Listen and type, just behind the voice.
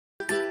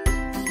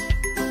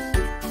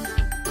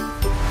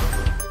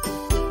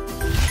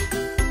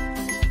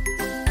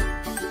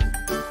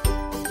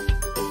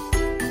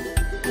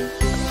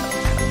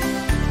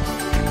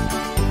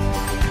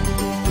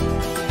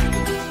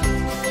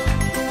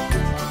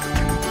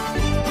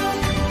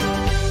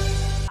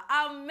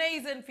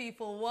Listen,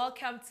 people,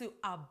 welcome to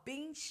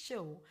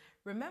Abenshow.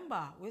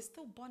 Remember, we're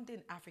still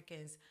bonding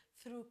Africans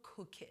through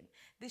cooking.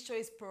 This show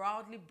is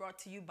proudly brought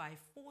to you by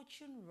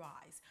Fortune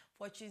Rice.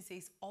 Fortune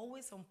says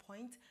always on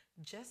point,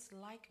 just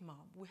like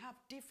mom. We have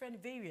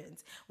different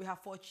variants. We have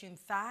Fortune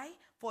Thai,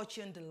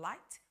 Fortune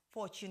Delight,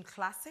 Fortune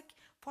Classic,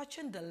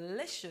 Fortune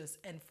Delicious,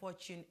 and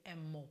Fortune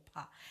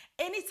Emopa.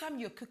 Anytime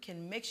you're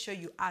cooking, make sure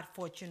you add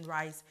Fortune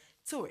Rice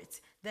to it.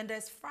 Then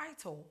there's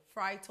Frito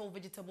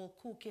vegetable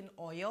cooking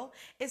oil.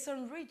 It's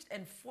enriched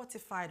and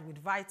fortified with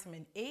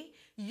vitamin A.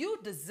 You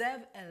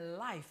deserve a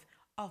life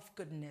of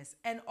goodness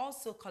and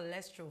also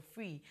cholesterol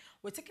free.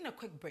 We're taking a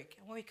quick break,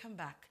 and when we come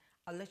back,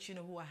 I'll let you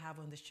know who I have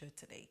on the show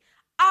today.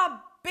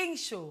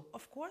 Abenshow.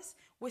 Of course,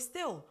 we're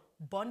still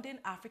bonding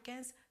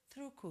Africans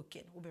through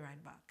cooking. We'll be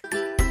right back.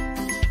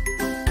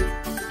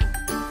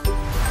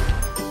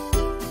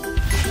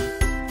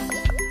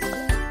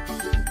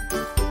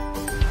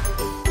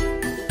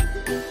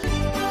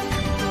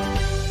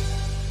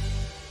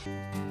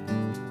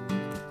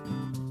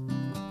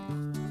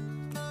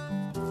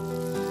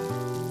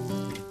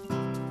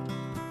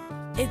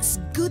 It's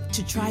good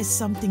to try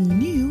something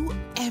new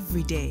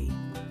every day.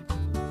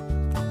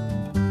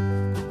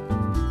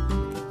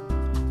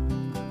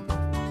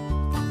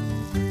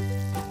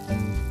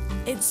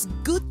 It's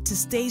good to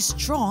stay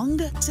strong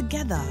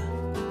together.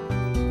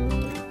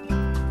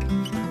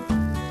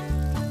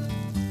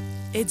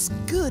 It's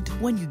good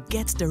when you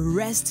get the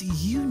rest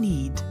you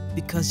need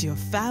because your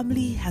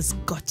family has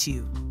got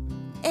you.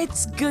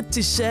 It's good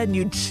to share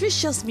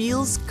nutritious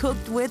meals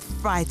cooked with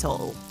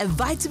Frito, a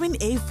vitamin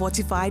A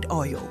fortified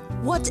oil.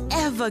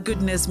 Whatever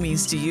goodness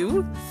means to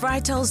you,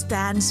 Frito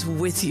stands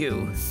with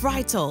you.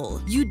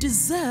 Frito, you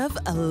deserve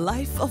a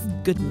life of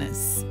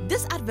goodness.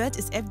 This advert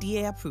is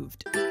FDA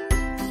approved.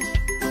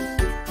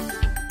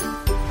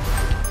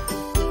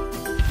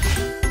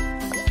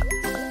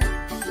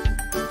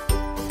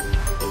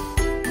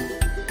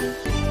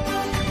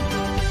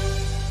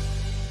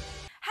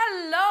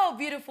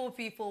 Beautiful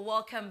people,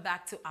 welcome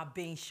back to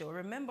Abenshow.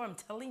 Remember, I'm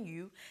telling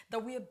you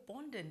that we are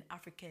bonding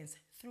Africans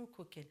through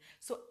cooking.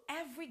 So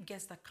every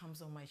guest that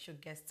comes on my show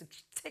gets to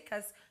take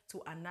us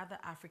to another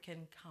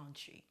African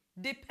country.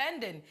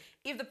 Depending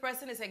if the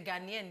person is a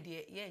Ghanaian,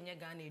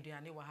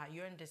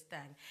 you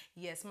understand.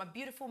 Yes, my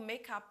beautiful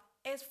makeup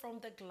is from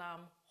the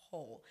Glam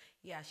Hall.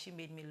 Yeah, she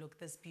made me look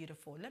this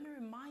beautiful. Let me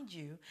remind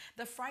you,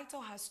 the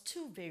Frito has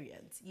two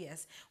variants.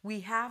 Yes, we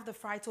have the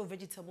Frito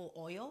vegetable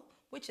oil,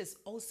 which is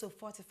also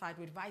fortified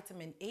with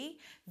vitamin A.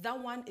 That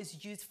one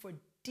is used for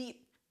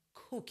deep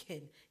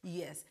cooking.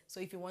 Yes, so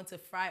if you want to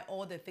fry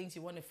all the things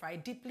you want to fry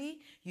deeply,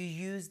 you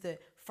use the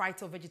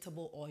Frito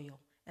vegetable oil.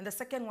 And the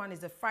second one is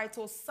the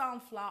Frito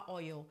sunflower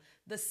oil.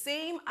 The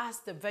same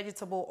as the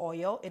vegetable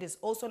oil, it is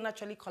also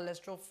naturally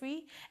cholesterol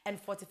free and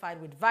fortified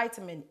with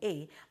vitamin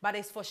A, but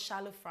it's for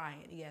shallow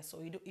frying. Yeah,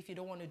 so if you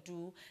don't want to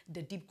do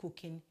the deep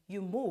cooking,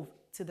 you move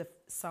to the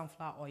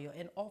sunflower oil.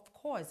 And of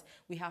course,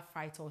 we have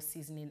Frito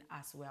seasoning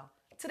as well.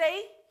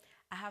 Today,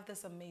 I have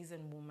this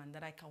amazing woman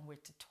that I can't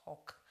wait to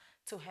talk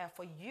to her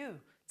for you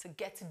to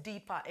get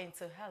deeper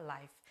into her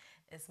life.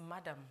 It's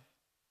Madam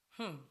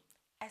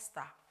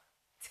ESTHER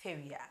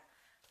TAWIAH.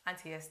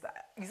 Auntie Esther.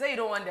 You say you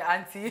don't want the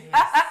auntie. Yes.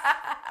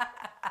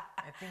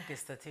 I think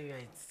ESTHER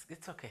TAWIAH,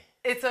 it's okay.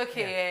 It's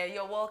okay. Yeah.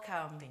 You're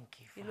welcome. Thank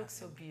you. You look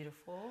so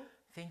beautiful.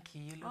 Thank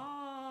you. You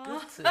look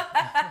good too.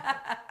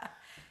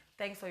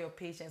 Thanks for your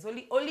patience.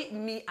 Only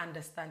me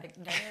understand. The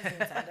Ghanaians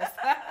don't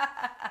understand.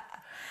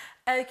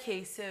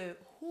 Okay, so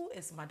who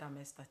is Madam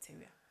ESTHER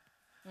TAWIAH?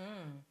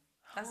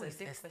 That's a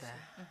big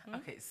question.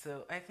 Okay,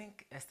 so I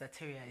think ESTHER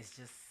TAWIAH is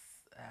just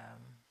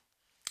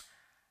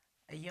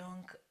a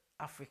young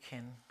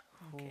African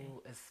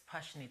who is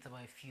passionate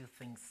about a few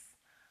things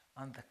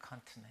on the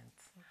continent.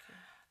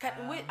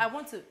 Okay. Wait, I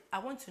want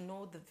to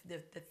know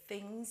the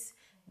things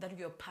that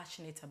you're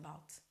passionate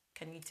about.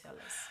 Can you tell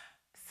us?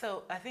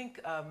 So I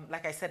think,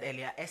 like I said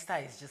earlier,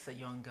 Esther is just a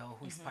young girl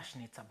who is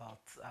passionate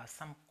about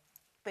some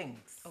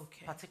things,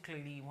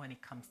 particularly when it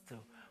comes to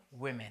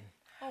women.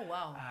 Oh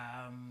wow!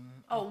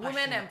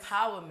 Women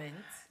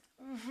empowerment.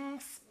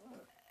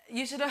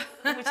 You should have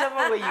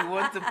whichever way you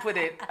want to put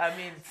it. I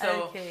mean,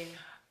 so. Okay.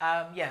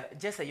 Yeah,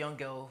 just a young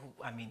girl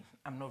who, I mean,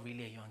 I'm not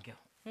really a young girl.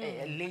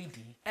 A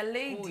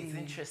lady who is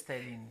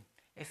interested in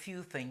a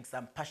few things.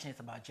 I'm passionate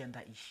about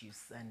gender issues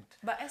and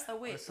But Esther,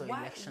 wait,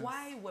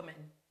 why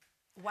women?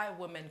 Why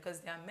women? Because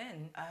they are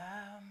men.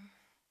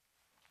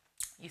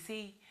 You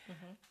see,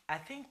 I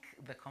think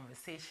the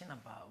conversation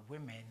about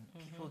women,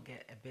 people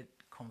get a bit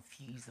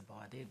confused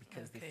about it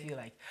because they feel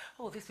like,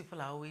 oh, these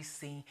people are always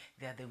saying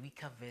they are the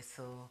weaker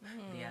vessel,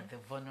 they are the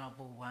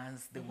vulnerable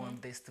ones, they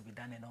want this to be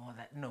done and all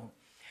that. No.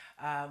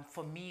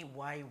 For me,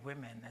 why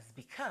women is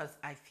because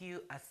I feel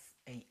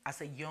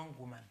as a young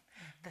woman,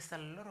 there's a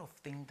lot of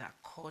things that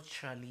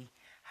culturally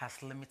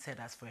has limited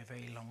us for a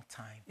very long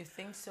time. You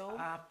think so?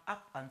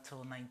 Up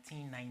until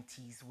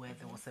 1990s, where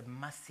there was a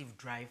massive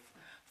drive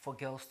for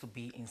girls to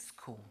be in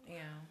school.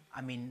 Yeah.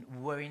 I mean, we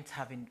weren't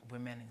having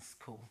women in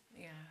school.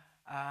 Yeah.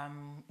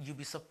 You'll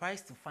be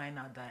surprised to find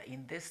out that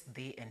in this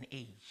day and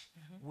age,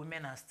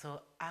 women are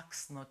still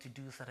asked not to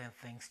do certain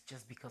things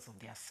just because of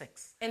their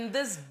sex. In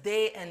this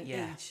day and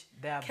age.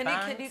 There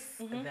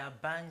are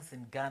banks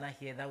in Ghana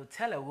here that will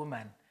tell a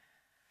woman,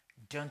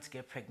 don't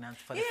get pregnant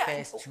for the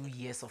first 2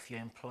 years of your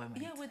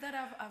employment. Yeah, with that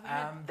I've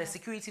heard. The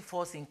security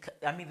force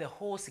the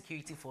whole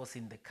security force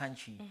in the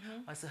country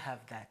also have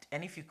that.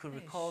 And if you could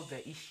recall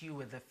the issue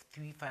with the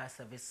 3 fire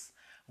service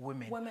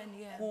women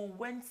who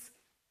went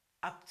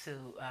up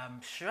to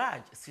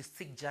Shraj to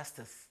seek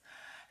justice.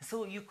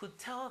 So you could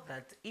tell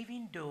that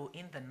even though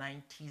in the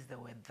 90s there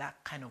were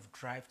that kind of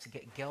drive to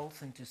get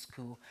girls into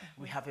school,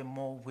 we have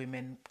more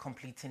women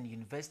completing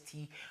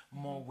university,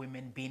 more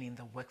women being in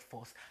the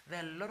workforce.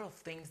 There are a lot of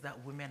things that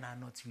women are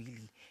not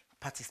really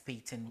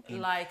participating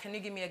in. Like, can you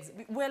give me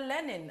we're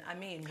learning. I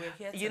mean, we're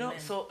here to learn.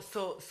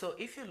 So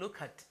if you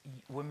look at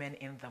women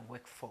in the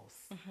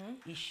workforce,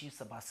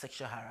 issues about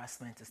sexual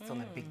harassment is still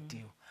a big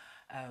deal.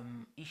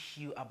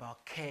 Issue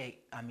about care,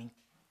 I mean,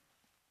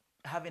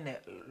 having a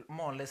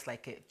more or less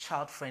like a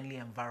child-friendly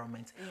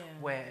environment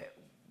where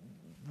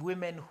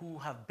women who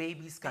have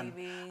babies can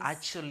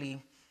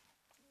actually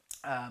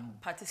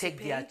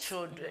take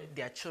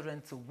their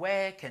children to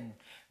work and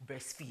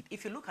breastfeed.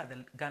 If you look at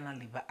the Ghana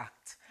Labour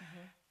Act,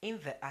 in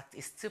the act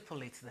it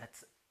stipulates that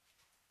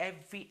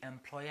every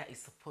employer is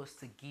supposed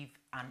to give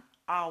an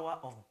hour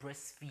of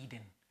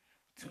breastfeeding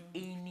to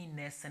any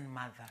nursing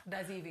mother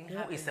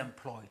who is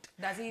employed.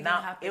 Does it even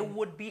now, happen? it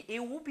would be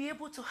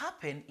able to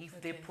happen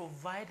if they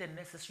provide the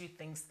necessary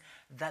things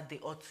that they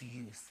ought to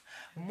use.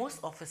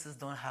 Most offices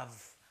don't have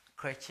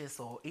crutches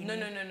or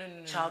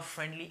any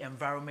child-friendly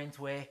environment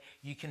where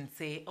you can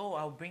say, oh,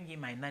 I'll bring in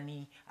my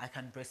nanny, I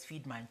can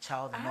breastfeed my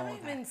child and all that. I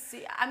haven't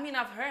seen, I mean,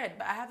 I've heard,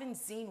 but I haven't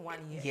seen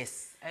one yet.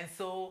 Yes, and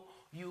so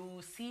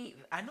you see,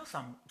 I know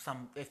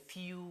a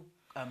few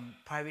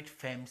private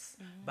firms,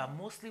 but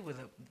mostly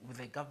with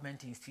a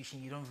government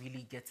institution, you don't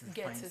really get to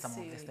find some of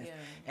these things.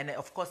 And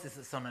of course,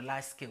 it's on a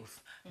large scale.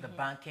 The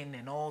banking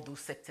and all those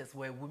sectors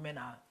where women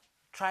are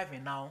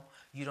thriving now,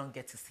 you don't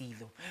get to see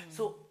them.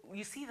 So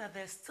you see that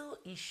there's still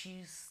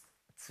issues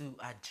to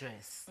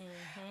address.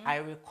 I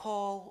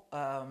recall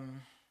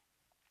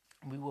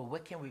we were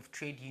working with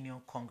Trade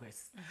Union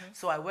Congress.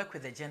 So I work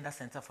with the Gender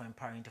Center for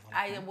Empowering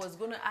Development. I was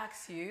going to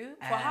ask you,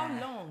 for how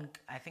long?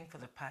 I think for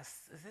the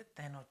past, is it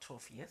 10 or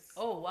 12 years?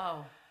 Oh,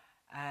 wow.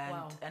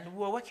 And we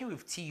were working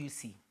with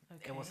TUC.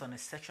 It was on a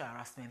sexual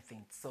harassment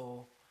thing.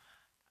 So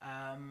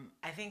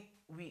I think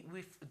we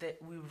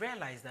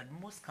realized that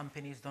most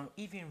companies don't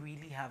even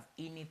really have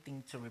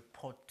anything to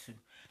report to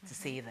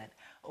say that,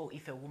 oh,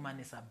 if a woman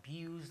is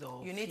abused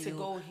or you need to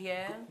go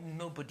here.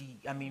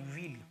 Nobody, I mean,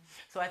 really.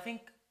 So I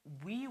think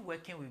we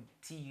working with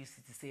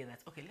TUC to say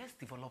that, okay, let's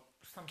develop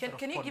some sort of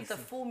Can you policy. give the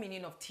full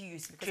meaning of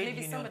TUC? Because Trade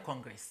Union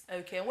Congress.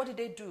 Okay, and what did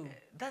they do?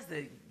 That's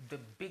the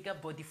bigger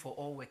body for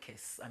all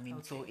workers. I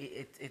mean, so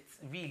it's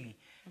really,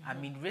 I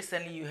mean,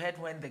 recently you heard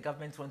when the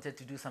government wanted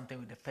to do something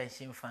with the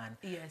pension fund,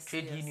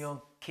 Trade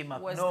Union came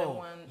up.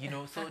 You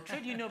know, so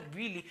Trade Union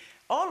really,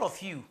 all of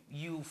you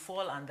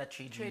fall under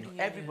Trade Union.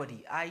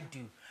 Everybody, I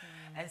do.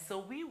 And so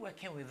we're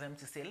working with them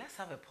to say, let's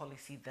have a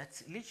policy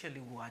that literally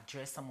will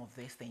address some of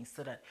these things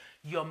so that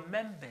your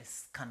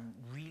members can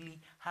really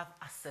have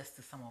access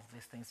to some of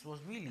these things. It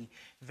was really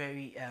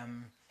very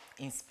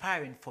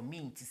inspiring for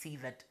me to see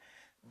that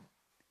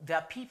there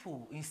are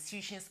people,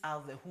 institutions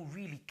out there who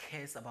really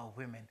cares about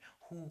women,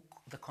 who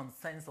the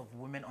concerns of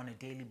women on a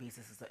daily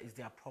basis is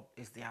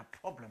their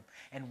problem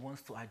and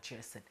wants to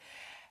address it.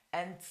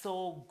 And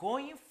so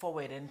going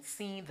forward and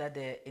seeing that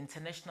the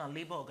International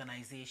Labour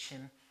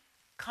Organization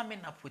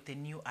coming up with a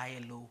new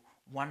ILO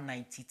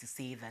 190 to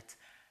say that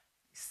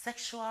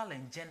sexual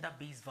and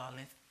gender-based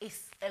violence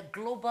is a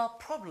global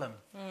problem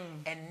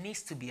and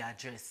needs to be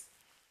addressed.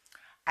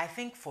 I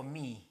think for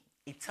me,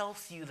 it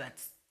tells you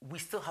that we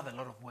still have a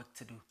lot of work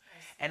to do.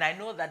 And I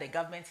know that the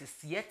government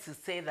is yet to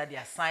say that they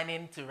are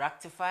signing to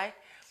ratify.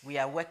 We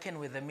are working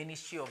with the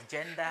Ministry of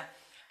Gender,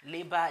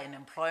 Labor and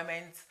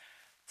Employment,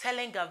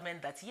 telling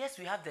government that yes,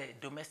 we have the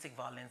domestic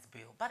violence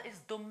bill, but it's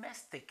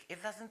domestic.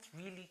 It doesn't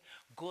really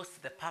go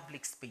to the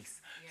public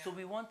space. So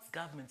we want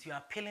government, we are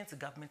appealing to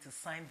government to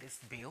sign this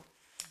bill,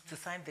 to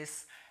sign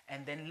this,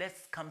 and then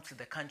let's come to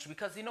the country.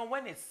 Because, you know,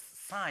 when it's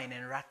signed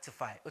and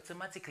ratified,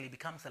 automatically it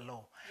becomes a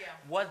law.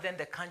 What then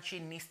the country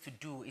needs to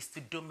do is to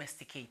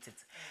domesticate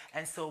it.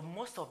 And so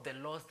most of the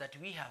laws that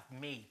we have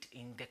made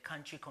in the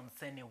country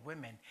concerning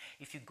women,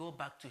 if you go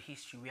back to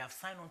history, we have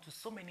signed on to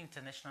so many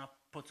international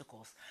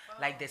protocols,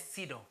 like the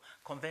CEDAW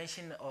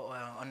Convention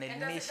on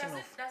Elimination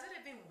of... Does it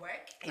even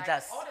work? It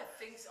does. All the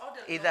things, all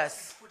the it laws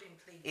does. you put in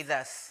place. It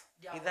does.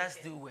 It does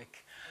okay. do work.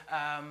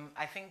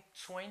 I think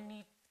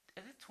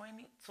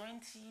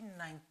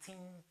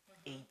 2019,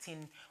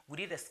 18, we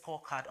did a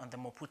scorecard on the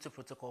Maputo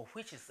Protocol,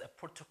 which is a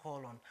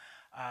protocol on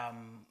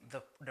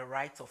the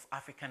rights of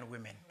African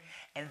women.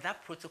 And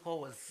that protocol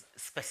was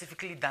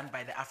specifically done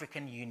by the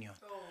African Union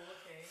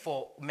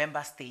for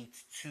member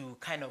states to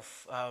kind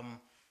of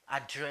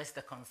address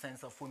the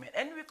concerns of women.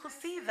 And we could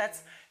see that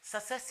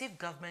successive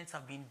governments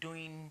have been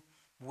doing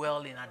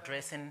well in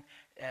addressing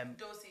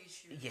those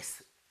issues.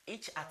 Yes.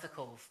 each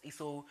article.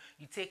 So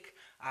you take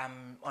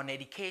on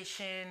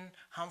education,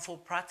 harmful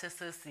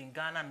practices in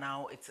Ghana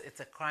now. It's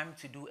a crime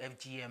to do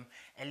FGM,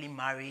 early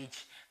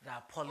marriage. There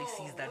are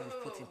policies that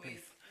we've put in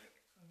place.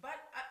 But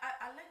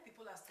I like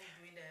people are still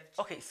doing the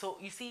FGM. Okay, so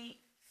you see,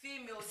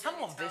 Female some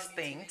of these genital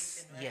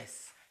things, mutilation, right?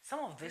 yes, some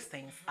of these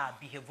things are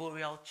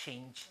behavioral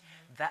change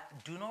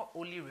that do not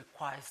only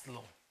requires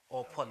law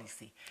or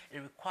policy. It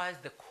requires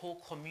the whole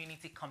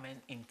community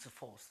coming into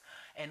force,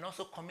 and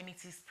also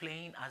communities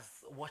playing as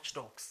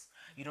watchdogs.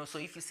 You know, so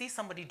if you see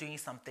somebody doing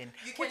something,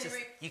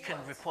 you can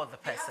report the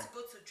person. They have to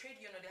go to trade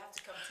union, or they have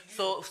to come to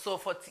you. So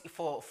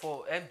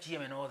for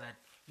FGM and all that,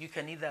 you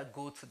can either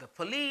go to the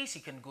police,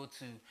 you can go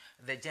to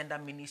the gender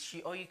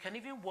ministry, or you can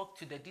even walk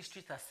to the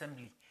district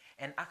assembly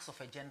and ask of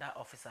a gender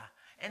officer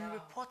and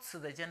report to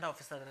the gender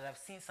officer that I've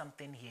seen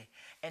something here.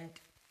 And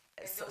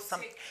so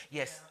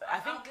yes,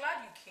 I'm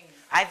glad you came.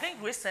 I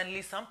think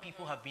recently some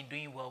people have been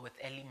doing well with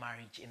early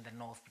marriage in the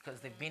north, because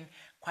there've been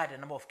quite a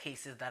number of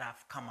cases that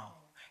have come out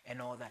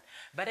and all that.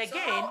 But again, so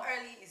how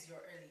early is your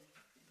early?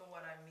 You know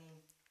what I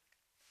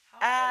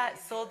mean?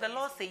 So the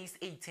law says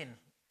 18.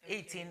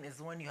 18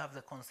 is when you have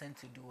the consent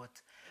to do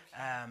what,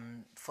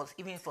 for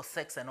even for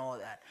sex and all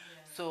that.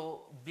 Yeah.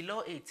 So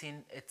below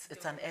 18,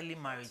 it's an early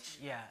marriage.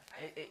 Yeah,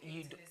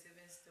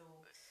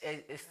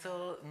 it's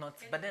still not.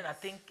 But then I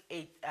think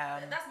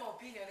that's my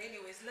opinion,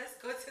 anyways. Let's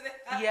go to the.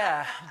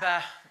 Yeah,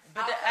 but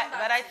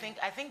I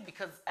think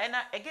because, and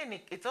again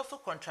it also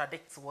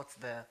contradicts what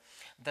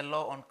the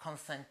law on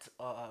consent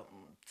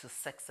to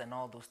sex and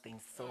all those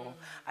things. So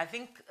I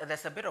think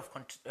there's a bit of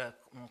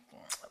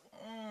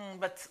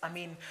but I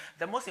mean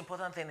the most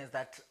important thing is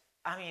that,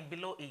 I mean,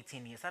 below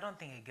 18 years, I don't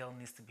think a girl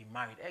needs to be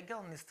married. A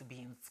girl needs to be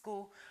in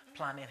school,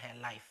 planning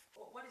her life.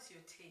 What is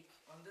your take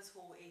on this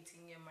whole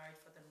 18-year marriage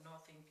for the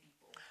northern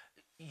people?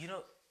 You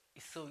know,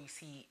 so you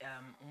see,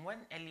 when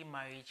early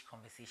marriage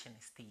conversation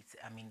is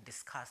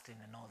discussed in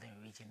the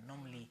northern region,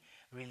 normally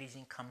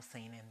religion comes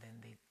in and then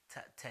they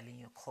telling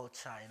you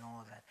culture and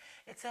all that.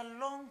 It's a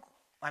long,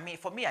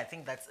 for me, I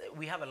think that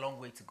we have a long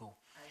way to go.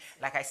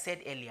 Like I said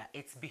earlier,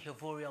 it's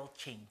behavioral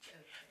change.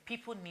 Okay.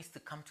 People need to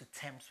come to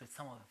terms with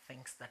some of the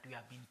things that we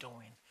have been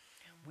doing.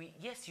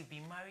 Yes, you've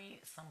been marrying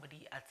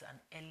somebody at an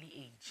early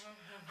age.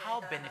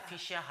 How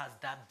beneficial has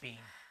that been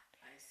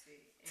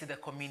to the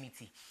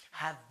community?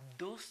 Have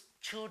those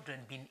children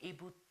been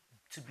able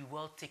to be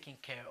well taken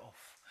care of?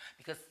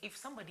 Because if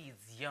somebody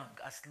is young,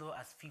 as low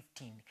as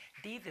 15,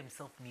 they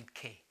themselves need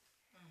care.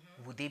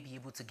 Would they be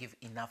able to give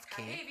enough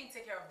care? Can they even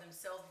take care of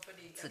themselves before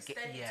they extend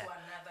it to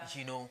another?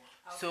 You know,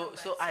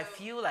 so I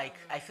feel like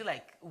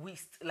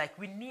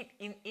we need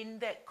in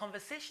the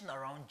conversation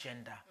around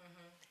gender.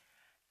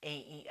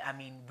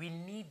 We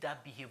need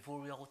that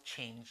behavioral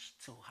change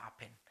to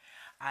happen.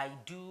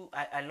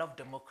 I love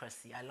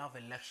democracy. I love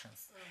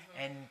elections,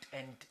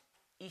 and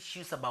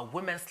issues about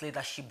women's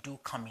leadership do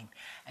come in,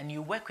 and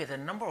you work with a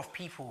number of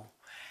people,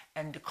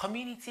 and the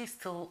community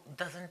still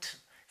doesn't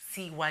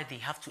see why they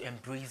have to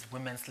embrace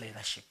women's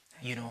leadership,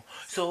 you know.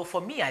 So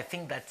for me, I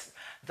think that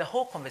the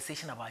whole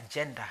conversation about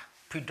gender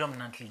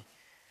predominantly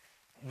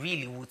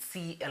really would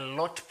see a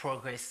lot of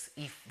progress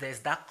if there's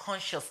that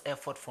conscious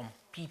effort from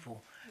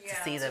people to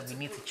say that we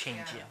need to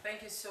change.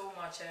 Thank you so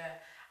much.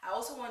 I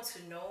also want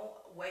to know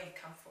where you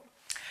come from.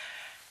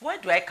 Where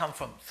do I come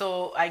from?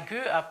 So I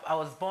grew up, I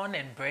was born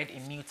and bred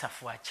in New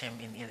Tafuachem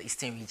in the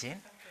Eastern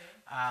region.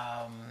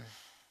 Okay.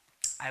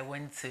 I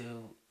went to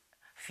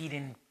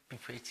feeding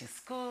preparatory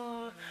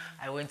school.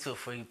 I went to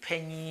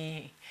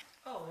Ofori-Penyi.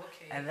 Oh,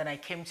 okay. And then I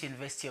came to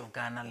University of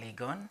Ghana,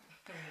 Legon.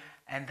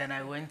 And then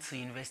I went to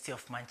University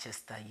of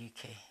Manchester,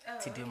 UK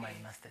to do my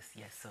master's.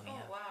 Yes, so yeah.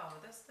 Oh, wow,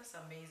 that's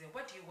amazing.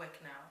 Where do you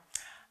work now?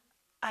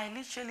 I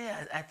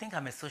think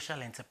I'm a social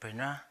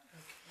entrepreneur.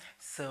 Okay.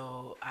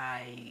 So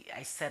I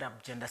set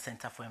up Gender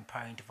Center for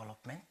Empowering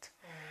Development.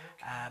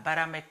 But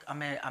I'm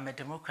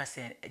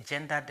a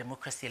gender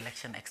democracy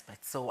election expert.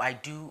 So I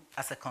do,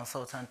 as a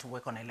consultant,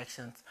 work on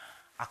elections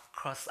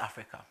across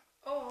Africa.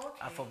 Oh,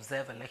 okay. I've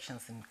observed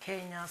elections in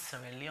Kenya,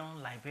 Sierra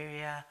Leone,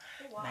 Liberia,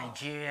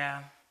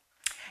 Nigeria.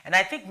 And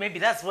I think maybe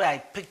that's where I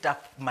picked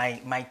up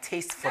my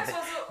taste for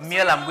the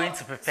meal I'm going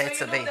to prepare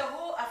today. The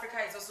whole Africa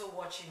is also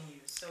watching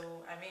you. So,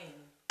 I mean,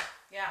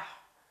 yeah,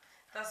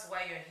 that's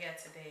why you're here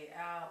today.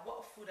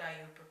 What food are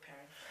you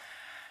preparing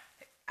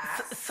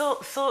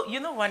for? So you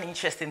know, one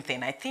interesting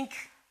thing, I think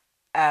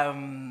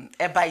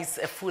eba is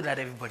a food that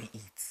everybody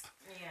eats.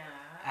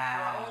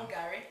 Yeah, our own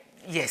Gary.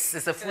 Yes,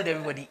 it's a food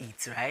everybody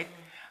eats, right?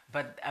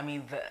 But I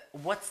mean,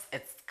 what's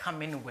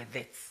coming with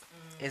it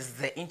is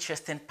the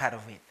interesting part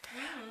of it.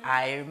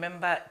 I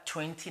remember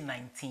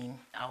 2019,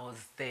 I was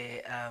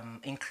the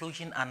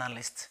inclusion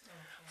analyst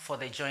for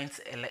the Joint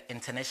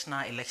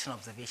International Election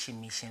Observation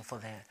Mission for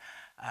the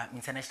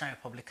International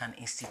Republican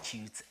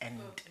Institute and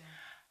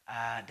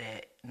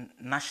the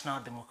National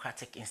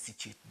Democratic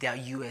Institute. They are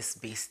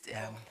US-based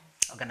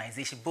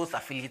organization, both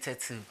affiliated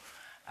to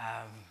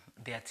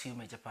their two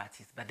major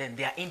parties, but then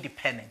they are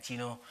independent, you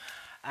know.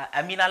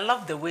 I mean, I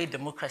love the way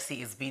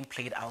democracy is being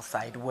played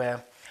outside,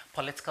 where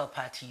political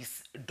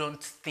parties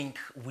don't think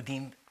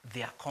within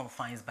their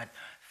confines, but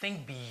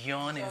think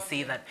beyond and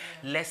say that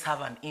let's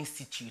have an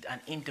institute, an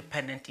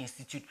independent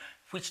institute,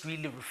 which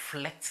really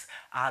reflects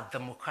our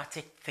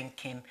democratic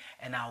thinking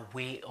and our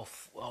way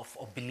of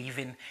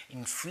believing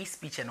in free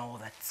speech and all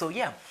that. So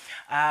yeah,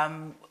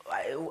 and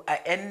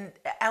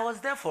I was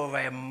there for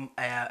over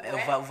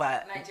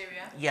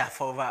Nigeria? Yeah,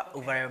 for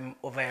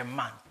over a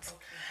month.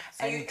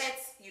 Okay.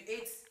 So you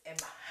ate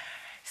Eba.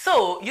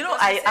 So you know,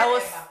 I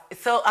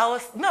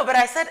was no, but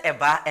I said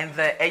Eba,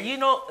 and you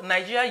know,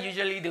 Nigeria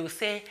usually they will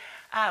say,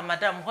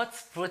 madam, what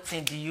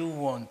protein do you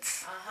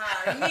want?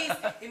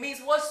 It means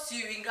what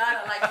stew in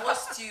Ghana, like what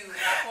stew?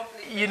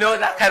 You know,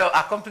 that kind of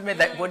accompaniment,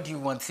 like what do you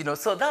want? You know,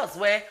 so that was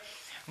where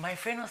my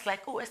friend was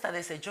like, oh, Esther,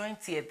 there's a joint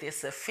here,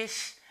 there's a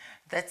fish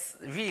that's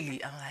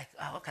really, I'm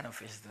like, what kind of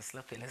fish is this?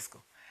 Okay, let's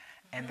go.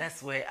 And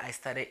that's where I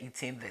started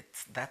eating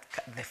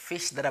the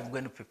fish that I'm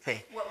going to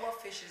prepare.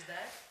 What fish is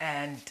that?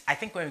 And I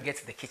think when we get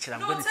to the kitchen, I'm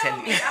going to tell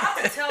you. I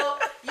have to tell,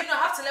 I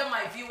have to let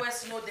my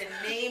viewers know the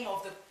name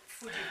of the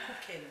food you're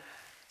cooking.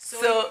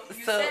 So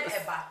you said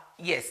Eba.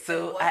 Yes,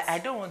 so I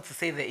don't want to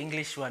say the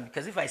English one,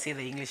 because if I say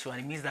the English one,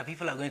 it means that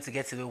people are going to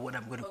get to know what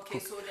I'm going to cook. Okay,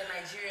 so the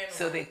Nigerian one.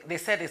 So they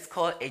said it's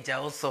called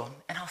EJAWOSOR.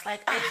 And I was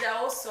like,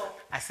 EJAWOSOR.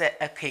 I said,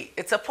 okay,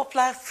 it's a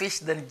popular fish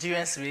that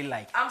Nigerians really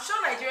like. I'm sure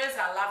Nigerians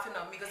are laughing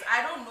at me because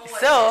I don't know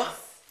what so, it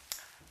is.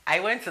 I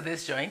went to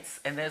this joint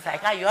and they was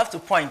like, you have to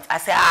point. I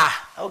said,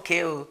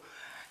 okay.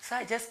 So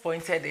I just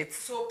pointed it.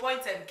 So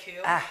point and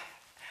kill.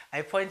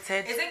 I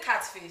pointed. Is it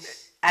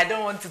catfish? I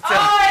don't want to tell.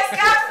 Oh, it's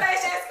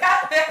catfish, it's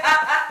catfish.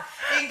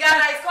 In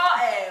Ghana, it's called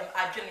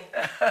adjuni.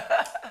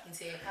 You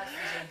say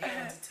catfish and you didn't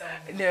want to tell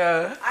me.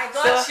 No. I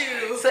got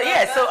you. So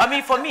yeah, so I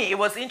mean, for me, it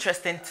was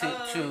interesting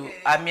to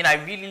I mean,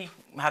 I really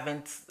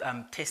haven't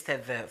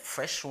tasted the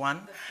fresh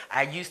one.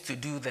 I used to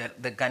do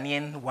the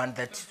Ghanaian one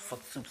that for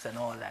soups and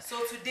all that.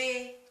 So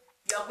today,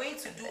 you are going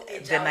to do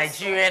EJAWOSOR. The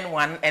Nigerian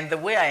one, and the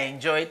way I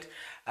enjoyed,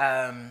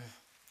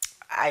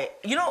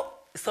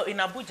 so in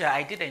Abuja,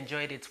 I did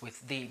enjoy it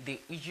with they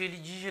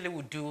usually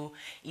would do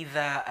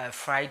either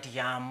fried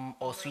yam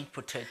or sweet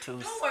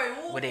potatoes. Don't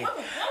worry, with it.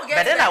 We'll get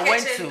But to then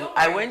the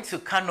I went to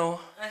Kano,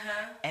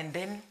 and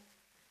then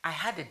I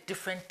had a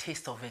different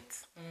taste of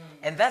it,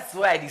 and that's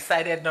where I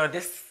decided, no,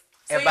 this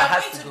Eba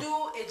has to go. So you're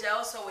going to do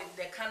EJAWOSOR with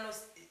the Kano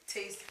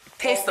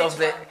taste of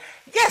the one?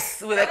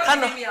 Yes, with the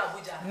Kano.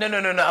 No.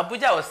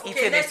 Abuja was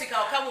eating next it. Week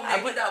I'll come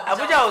with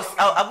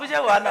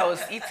Abuja one. I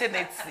was eating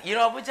it. You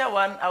know, Abuja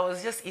one. I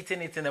was just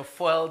eating it in a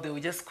foil. They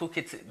would just cook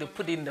it. They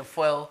put it in the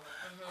foil,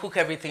 cook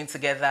everything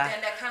together.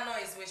 Then the Kano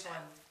is which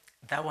one?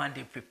 That one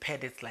they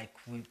prepared it like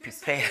we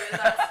prepare.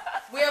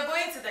 We are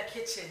going to the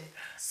kitchen,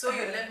 so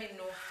you let me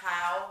know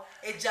how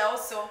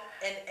EJAWOSOR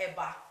and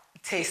Eba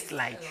taste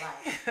like.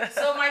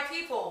 So my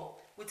people,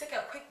 we'll take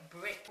a quick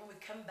break. When we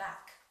come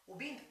back, we'll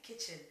be in the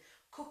kitchen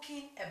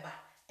cooking Eba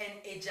and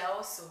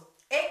EJAWOSOR,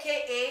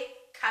 aka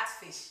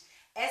catfish,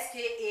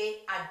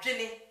 SKA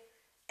adjuni,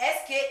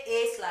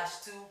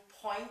 SKA/2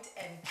 point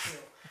and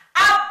kill.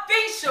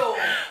 Abenshow,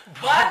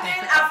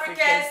 bonding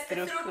Africans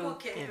through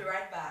cooking. We'll be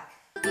right back.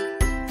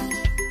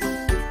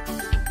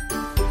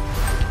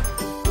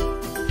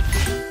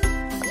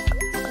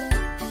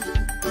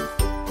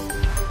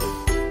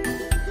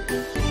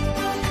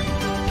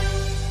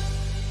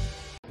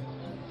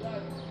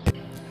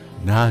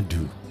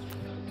 Nadu,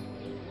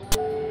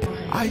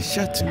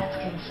 Aishatu,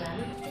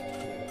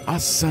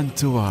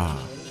 Asantua,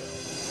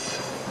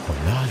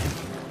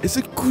 Olali. Is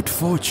it good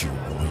fortune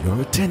or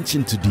your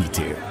attention to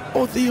detail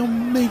or the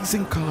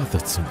amazing car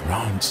that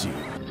surrounds you?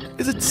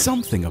 Is it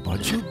something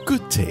about your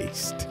good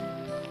taste?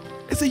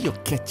 Is it your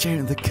ketchup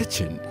in the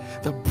kitchen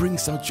that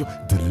brings out your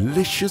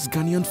delicious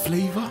Ghanaian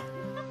flavor?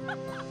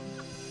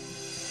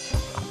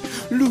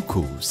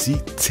 Luko, see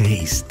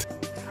taste.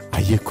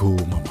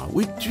 Ayeko mama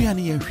with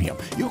Juani Ehiam,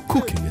 your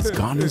cooking is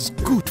Ghana's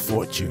good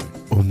fortune.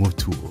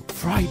 Omotuo,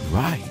 fried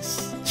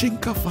rice,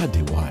 chinkafa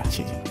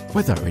dewachi.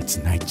 Whether it's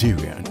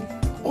Nigerian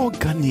or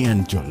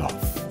Ghanaian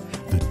jollof,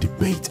 the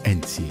debate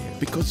ends here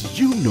because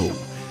you know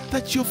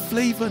that your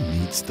flavor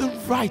needs the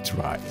right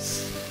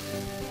rice.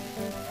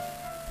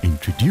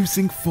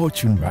 Introducing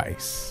Fortune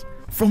Rice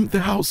from the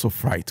House of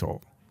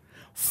Frital.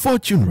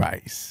 Fortune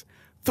Rice,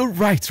 the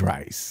right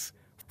rice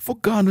for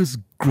Ghana's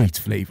great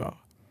flavor.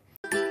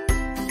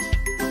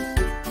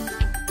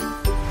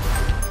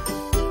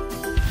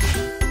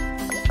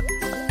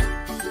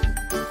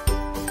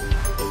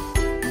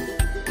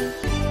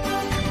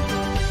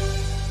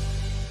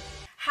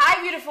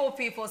 Beautiful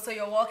people, so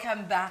you're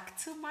welcome back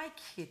to my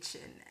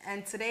kitchen,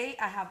 and today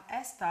I have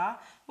Esther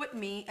with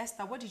me.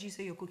 Esther, what did you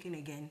say you're cooking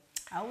again?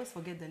 I always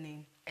forget the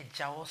name.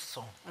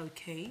 EJAWOSOR.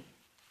 Okay.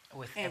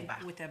 with and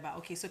EBA. with EBA.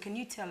 Okay, so can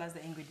you tell us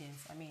the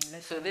ingredients? I mean,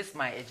 let's. So this is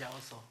my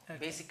EJAWOSOR. Okay.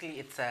 Basically,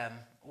 it's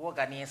what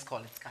Ghanaians call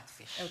it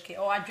catfish. Okay.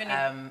 Oh, I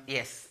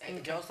yes,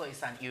 EJAWOSOR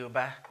is an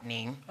Yoruba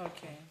name.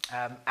 Okay.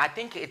 I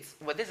think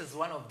this is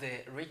one of the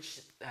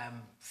rich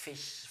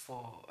fish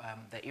for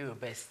the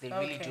Yorubas. They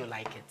really do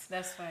like it.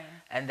 That's fine.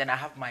 And then I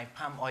have my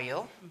palm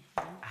oil.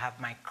 I have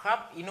my crab.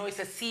 You know, it's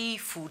a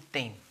seafood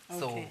thing.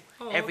 So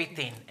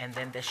everything. And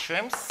then the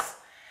shrimps.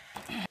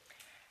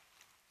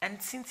 And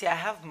since I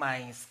have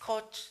my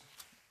Scotch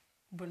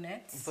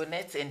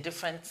bonnets in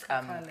different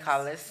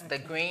colors, the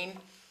green,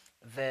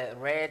 the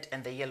red,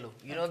 and the yellow.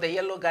 You know, the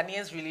yellow,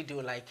 Ghanaians really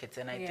do like it,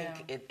 and I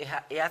think it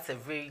has a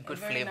very good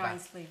flavor.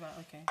 Nice flavor.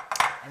 Okay.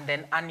 And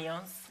then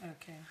onions.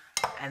 Okay.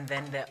 And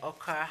then the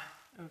okra.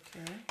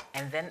 Okay.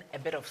 And then a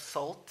bit of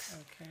salt.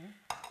 Okay.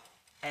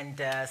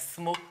 And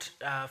smoked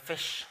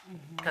fish,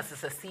 because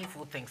it's a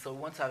seafood thing, so we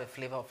want to have a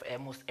flavor of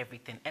almost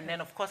everything. And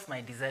then, of course,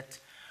 my dessert,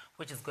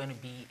 which is going to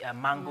be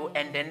mango,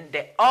 and then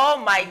the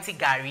almighty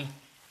gari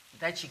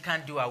that you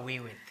can't do away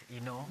with,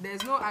 you know.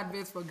 There's no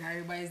advert for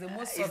gari, but it's the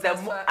most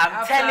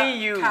I'm telling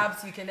you,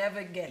 carbs you can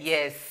ever get.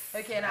 Yes.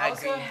 Okay, and I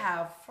also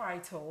have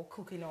frito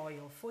cooking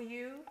oil for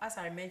you. As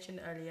I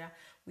mentioned earlier,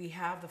 we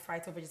have the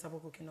frito vegetable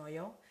cooking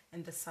oil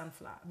and the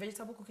sunflower.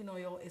 Vegetable cooking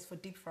oil is for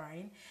deep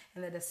frying,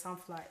 and then the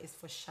sunflower is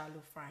for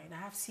shallow frying. I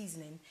have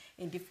seasoning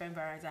in different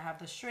varieties. I have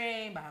the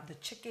shrimp, I have the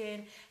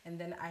chicken, and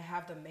then I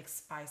have the mixed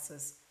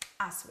spices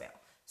as well.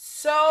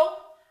 So,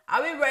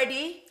 are we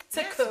ready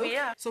to cook? We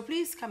are. So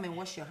please come and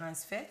wash your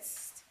hands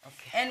first.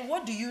 Okay. And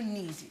what do you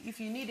need? If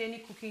you need any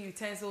cooking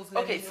utensils,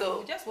 okay,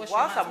 so just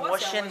whilst I'm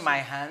washing my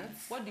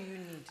hands, what do you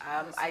need?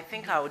 I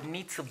think I would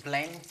need to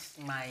blend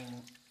my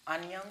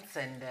onions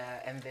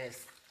and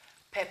this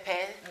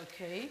pepper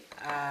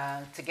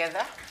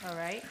together. All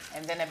right.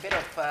 And then a bit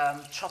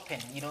of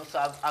chopping, you know.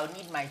 So I'll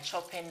need my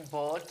chopping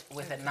board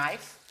with a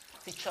knife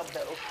to chop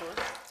the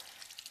okra.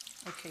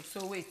 Okay,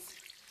 so wait.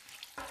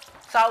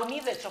 So I'll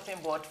need the chopping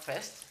board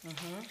first,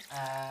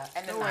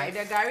 and the knife.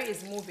 The gari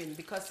is moving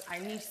because I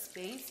need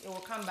space. It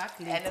will come back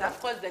later. And then of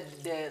course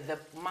the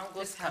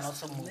mangoes can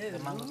also move. The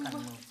mango can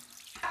move.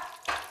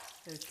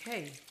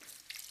 Okay.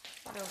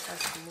 What else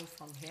has to move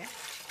from here?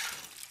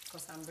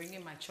 Because I'm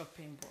bringing my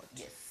chopping board.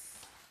 Yes.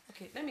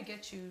 Okay, let me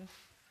get you.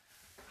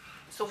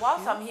 So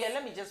whilst I'm here,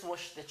 let me just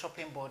wash the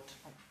chopping board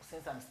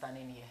since I'm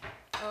standing here.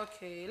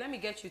 Okay, let me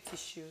get you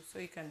tissue so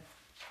you can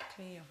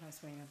clean your hands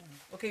when you're done.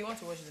 Okay, you want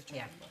to wash the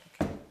chopping board?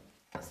 Okay,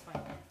 that's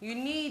fine. You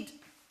need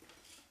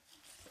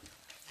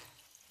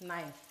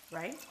knife,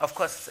 right? Of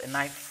course, a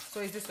knife.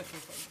 So is this okay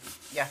for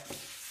you? Yeah.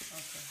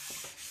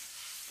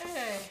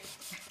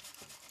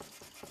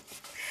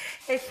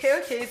 Okay.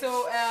 Okay.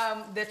 So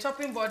the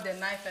chopping board, the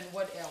knife, and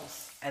what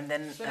else? And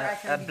then so that I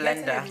can a be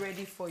blender. Getting it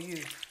ready for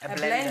you. A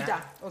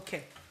blender.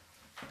 Okay.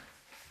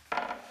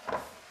 Okay.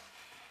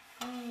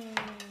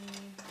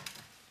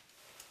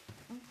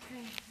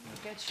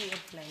 I'll get you a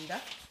blender.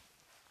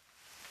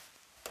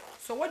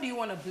 So what do you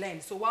want to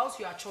blend? So whilst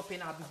you are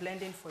chopping, I'll be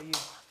blending for you.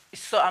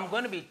 So I'm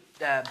going to be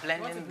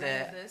blending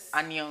the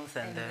onions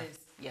and the this.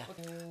 Yeah.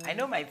 Okay. I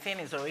know my thing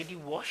is already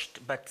washed,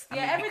 but yeah,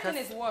 I mean, everything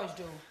is washed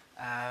though.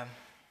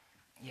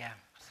 Yeah.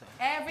 So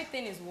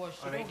everything is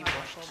washed. Already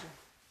washed.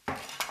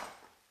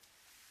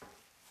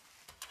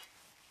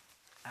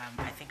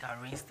 I think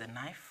I'll rinse the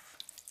knife.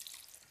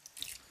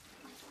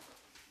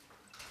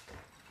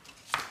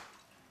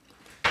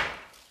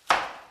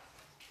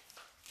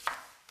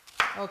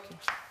 Okay.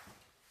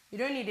 You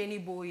don't need any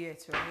bowl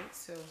yet, right?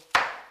 So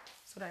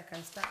that I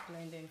can start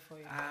blending for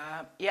you.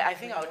 Yeah, I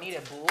think I'll need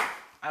a bowl.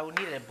 I will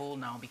need a bowl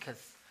now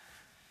because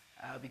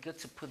it'll be good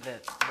to put the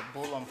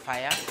bowl on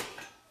fire.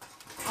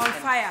 On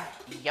fire?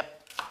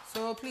 Yep.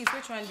 So please,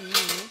 which one do you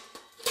need?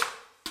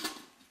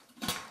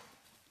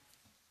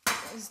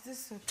 Is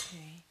this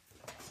okay?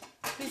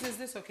 Please, is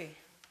this okay?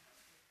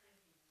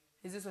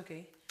 Is this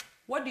okay?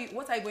 What are you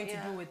going to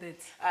do with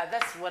it?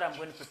 That's what I'm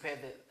going to prepare.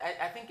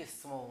 I think it's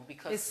small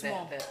because it's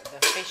small. The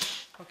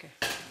fish. Okay.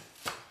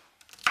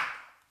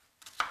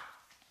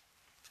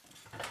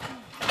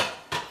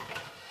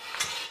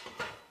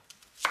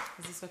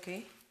 Is this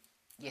okay?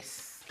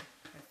 Yes.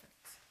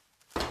 Perfect.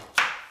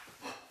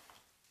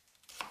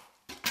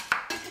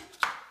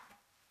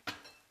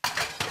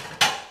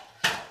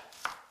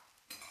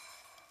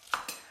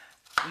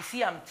 You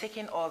see, I'm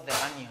taking all the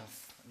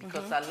onions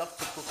because I love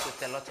to cook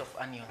with a lot of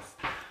onions.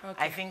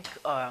 Okay. I think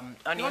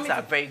onions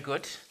are very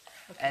good.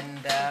 Okay. And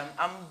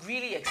I'm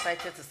really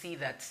excited to see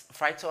that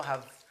Frito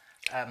have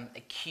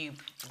a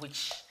cube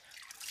which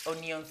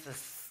onions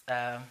is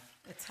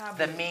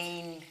the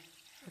main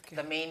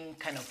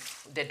kind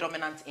of the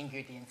dominant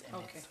ingredient in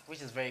it,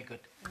 which is very good.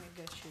 Let me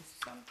get you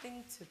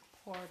something to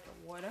pour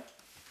the water.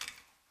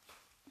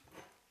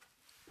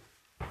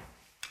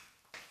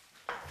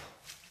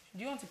 Do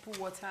you want to put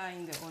water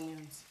in the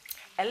onions?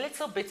 A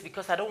little bit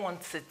because I don't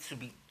want it to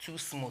be too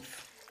smooth.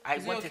 I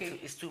want it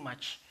to, it's too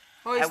much.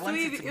 Oh, it's I want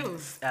it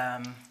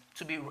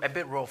to be a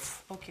bit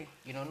rough. Okay.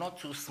 You know, not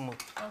too smooth.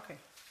 Okay.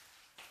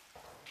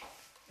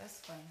 That's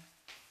fine.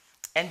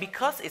 And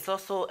because it's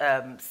also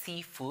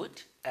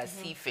seafood,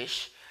 sea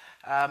fish,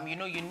 you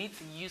know, you need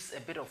to use a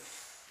bit of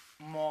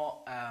more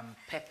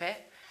pepper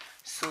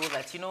so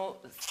that, you know...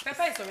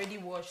 Pepper is already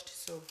washed,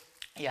 so...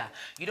 Yeah,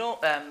 you know,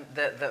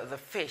 the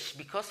fish,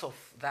 because of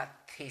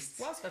that taste...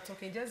 Whilst we're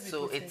talking, just...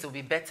 So it will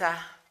be better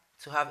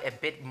to have a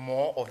bit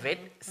more of it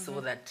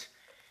so that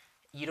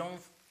you don't...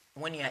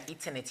 When you are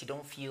eating it, you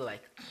don't feel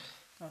like...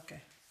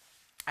 Okay.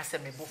 I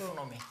said, me So,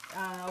 me.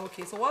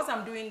 okay, so whilst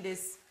I'm doing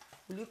this,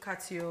 look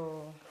at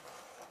your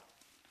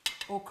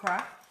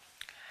okra.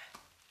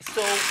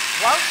 So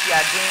whilst you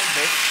are doing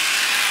this,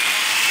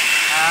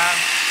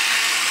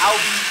 I'll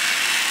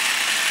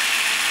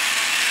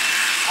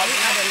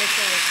add a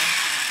little water?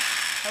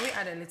 Can we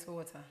add a little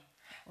water?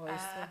 Or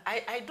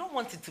I don't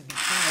want it to be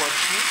too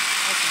watery.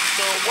 Okay.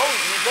 So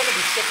we're going to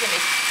be shaking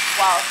it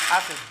while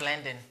as it's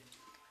blending.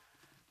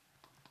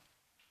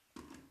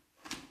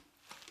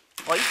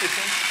 Or if you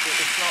think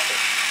it's not,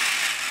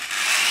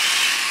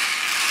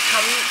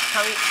 can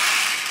we?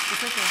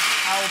 It's okay.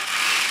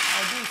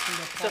 I'll do it in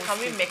the So can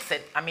we mix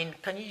it? I mean,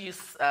 can you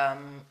use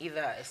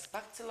either a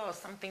spatula or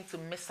something to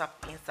mix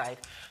up inside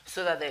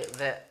so that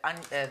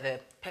the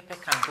pepper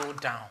can go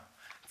down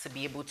to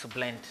be able to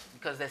blend,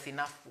 because there's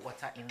enough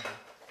water in there.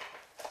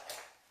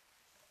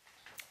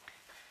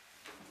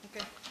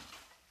 Okay.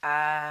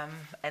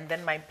 And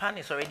then my pan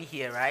is already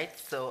here, right?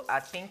 So I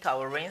think I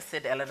will rinse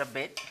it a little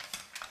bit.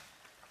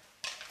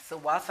 So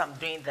whilst I'm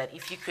doing that,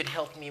 if you could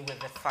help me with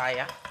the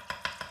fire.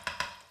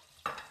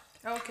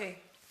 Okay.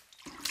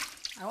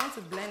 I want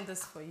to blend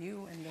this for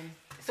you and then...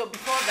 So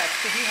before that,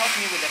 could you help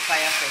me with the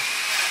fire first?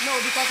 No,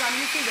 because I'm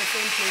using the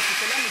same place.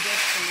 So let me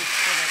just finish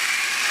so that...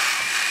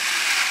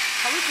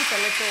 Can we put a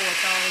little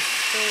water or it's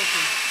still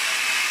okay?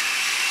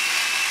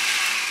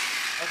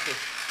 Okay.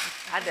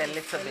 Add a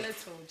little bit. A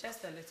little,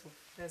 just a little.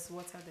 There's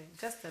water there.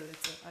 Just a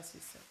little, as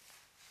you said.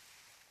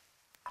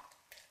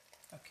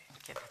 Okay.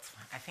 Okay, that's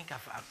fine. I think I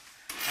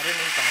don't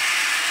know if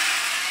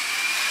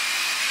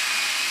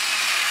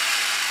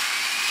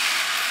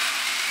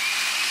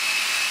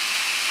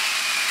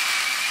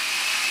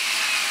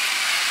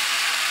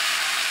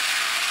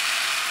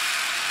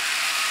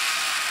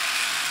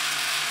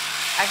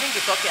I think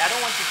it's okay. I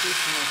don't want it too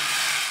smooth.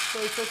 So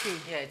it's okay?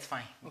 Yeah, it's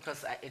fine.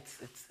 Because it's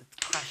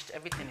crushed.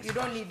 Everything is You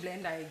don't crushed. need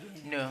blender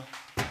again? No.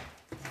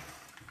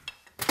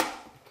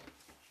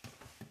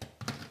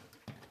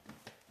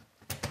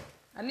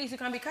 At least you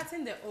can be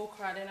cutting the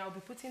okra, then I'll be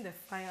putting the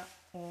fire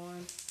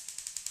on.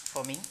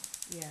 For me?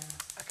 Yeah.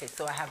 Okay,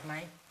 so I have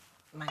my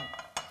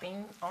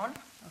thing on.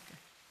 Okay.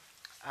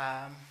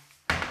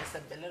 There's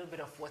a little bit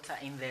of water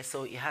in there,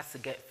 so it has to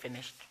get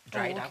finished,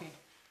 dried up.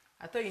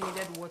 I thought you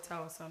needed water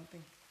or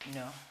something.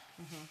 No.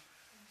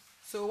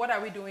 So what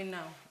are we doing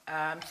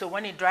now? So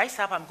when it dries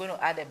up, I'm going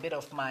to add a bit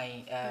of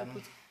my...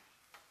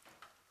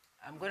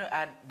 I'm going to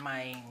add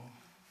my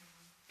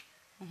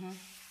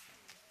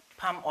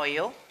palm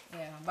oil.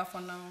 Yeah, but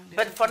for now...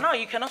 But for now,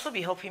 you can also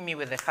be helping me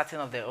with the cutting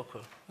of the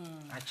okra,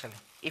 actually,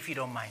 if you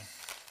don't mind.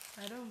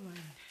 I don't mind.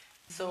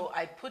 So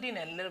I put in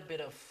a little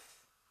bit of...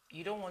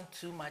 You don't want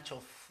too much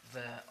of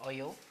the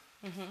oil,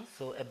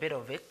 so a bit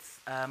of it.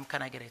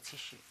 Can I get a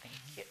tissue?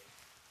 Thank you.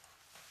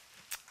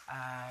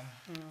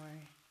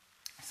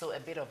 So a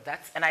bit of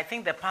that. And I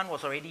think the pan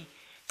was already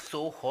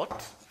so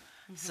hot,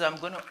 so I'm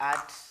going to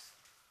add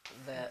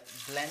the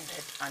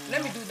blended onion.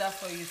 Let me do that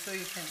for you so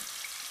you can...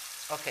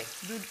 Okay.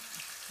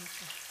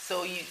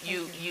 So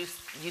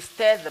you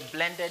stir the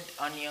blended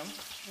onion,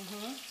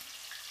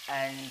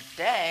 and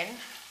then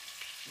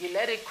you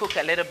let it cook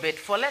a little bit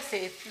for, let's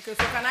say... Okay, so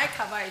can I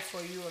cover it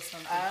for you or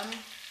something?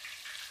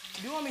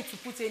 Do you want me to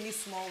put any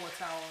small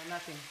water or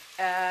nothing?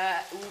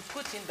 We'll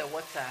put in the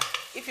water.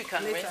 If you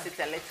can rinse it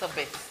a little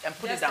bit and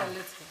put Just it down. a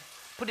little.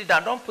 Put it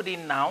down. Don't put it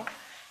now.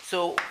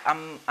 So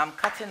I'm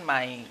cutting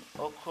my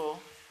okra.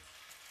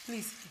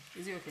 Please,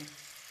 is it okay?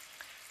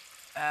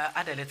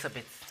 Add a little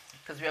bit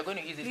because we are going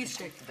to use it Please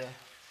to check. cook the...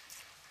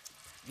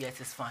 Yes,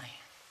 it's fine.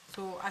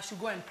 So I should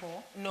go and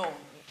pour? No,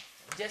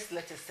 just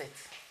let it sit.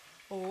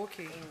 Oh,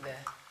 okay. In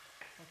there.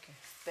 Okay.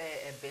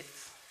 Stir a bit.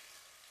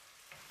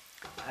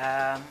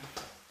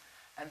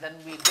 And then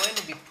we're going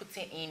to be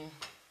putting in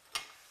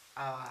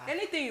our...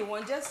 Anything you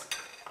want, just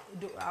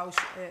do,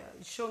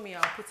 show me,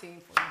 I'll put it in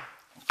for you.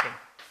 Okay.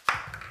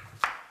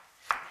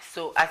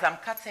 So as I'm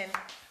cutting,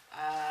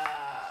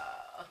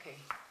 okay.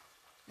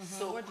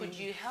 So could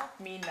you help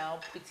me now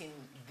put in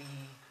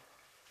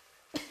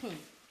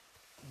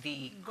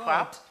the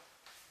crab?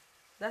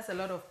 That's a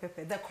lot of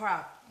pepper. The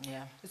crab.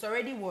 Yeah. It's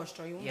already washed,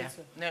 or you want me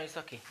to? No, it's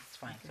okay. It's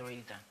fine. Okay. It's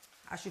already done.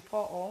 I should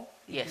pour all?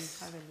 Yes.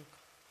 Have a look.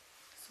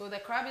 So the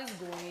crab is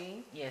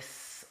going.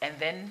 Yes. And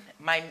then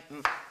my...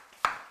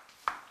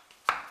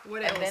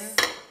 What else? And then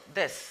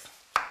this.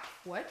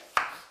 What?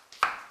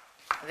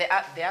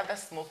 The other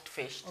smoked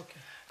fish. Okay.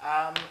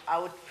 I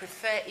would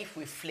prefer if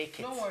we flake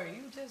it. Don't worry,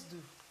 you just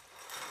do.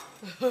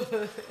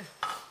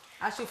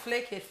 I should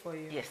flake it for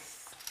you.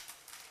 Yes.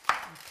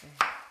 Okay.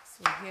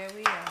 So here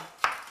we are.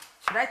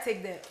 Should I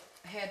take the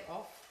head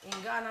off?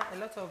 In Ghana, a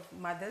lot of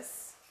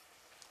mothers.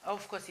 Oh,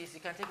 of course, yes, you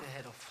can take the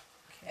head off.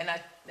 Okay. And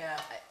I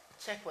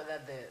check whether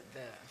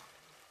the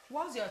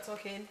Whilst you're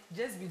talking,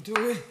 just be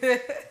doing.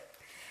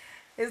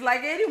 It's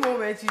like any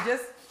moment you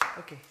just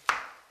okay.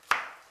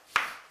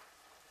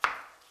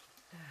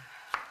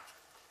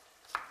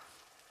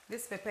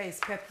 This pepper is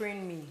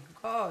peppering me.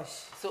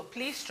 Gosh. So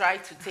please try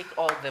to take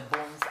all the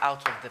bones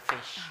out of the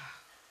fish.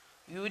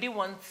 You really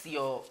want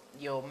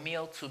your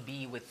meal to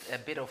be with a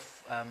bit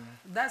of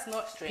that's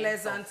not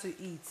pleasant to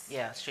eat.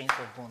 Yeah, strains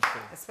of bones. So.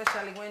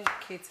 Especially when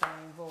kids are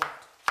involved.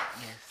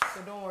 Yes.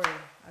 So don't worry,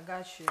 I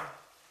got you.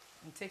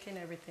 I'm taking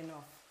everything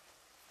off.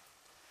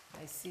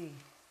 I see.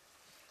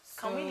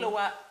 Can we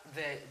lower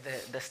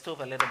the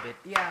stove a little bit?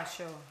 Yeah,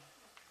 sure.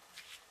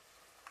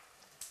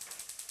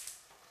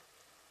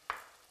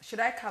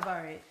 Should I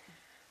cover it?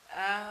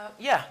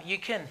 Yeah, you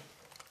can.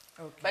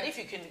 Okay. But if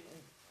you can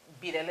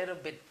be a little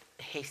bit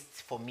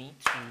haste for me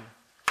to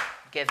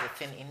get the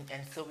thing in,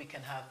 and so we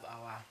can have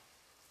our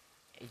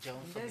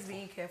EJAWOSOR. Just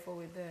being careful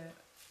with the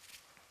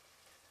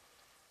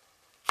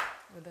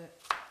okay.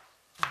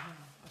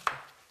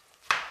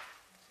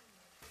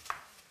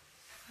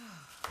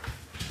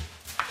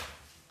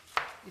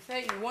 You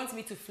said you want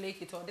me to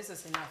flake it, or this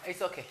is enough?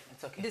 It's okay.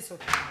 It's okay. This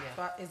okay. Yeah.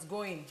 But it's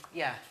going.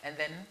 Yeah, and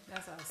then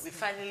we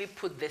finally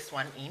put this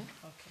one in.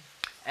 Okay.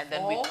 And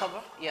then we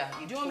cover. Yeah.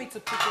 Do you want me to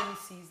put any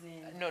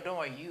seasoning? No, don't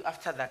worry. You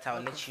after that,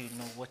 I'll let you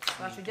know what.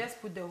 So I should just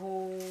put the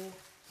whole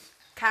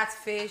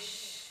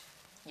catfish.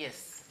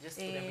 Yes, just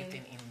put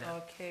everything in there.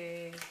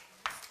 Okay.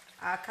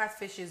 Our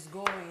catfish is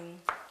going.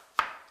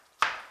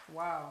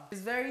 Wow.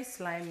 It's very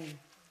slimy,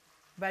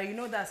 but you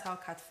know that's how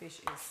catfish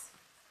is.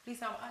 Please,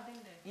 I'm adding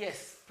that.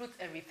 Yes, put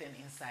everything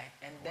inside,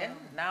 and then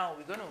now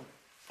we're gonna.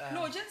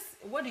 No, just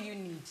what do you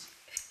need?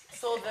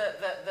 So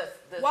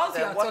Whilst the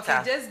you are water,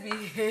 talking, just be.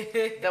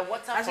 the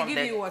water I should from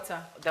give you water.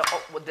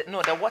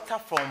 The water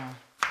from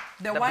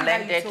the one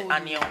blended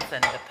onions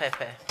and the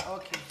pepper.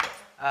 Okay.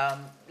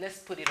 Let's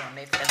put it on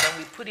it, and then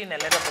we put in a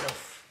little bit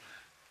of.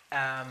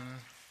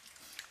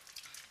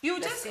 You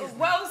just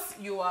whilst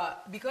you are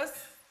because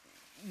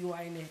you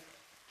are in it.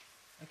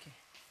 Okay.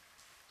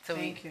 So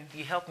Thank you.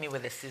 You help me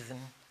with the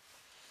seasoning.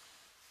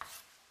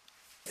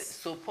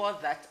 So pour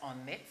that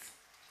on it,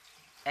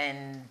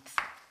 and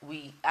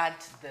we add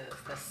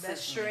the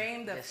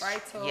shrimp, the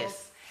fried toast,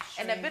 yes,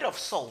 and a bit of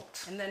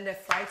salt. And then the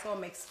fried toast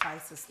mixed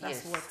spices.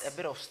 That's what a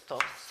bit of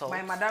salt.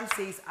 My madam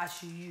says I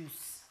should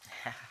use.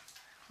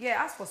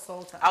 Yeah, ask for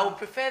salt. I would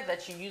prefer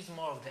that you use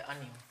more of the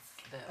onions,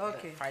 the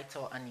fried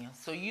toast onions.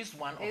 So use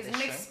one of the shrimp.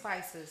 It's mixed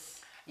spices.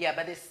 Yeah,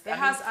 but it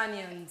has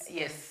onions.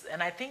 Yes,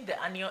 and I think the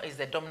onion is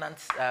the dominant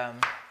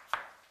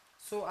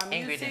so I'm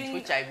ingredient,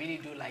 which I really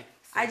do like.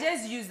 So I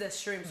just use the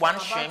shrimp. One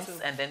shrimp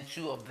and then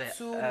two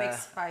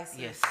mixed spices.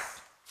 Yes.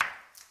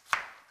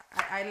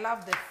 I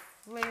love the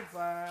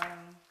flavor.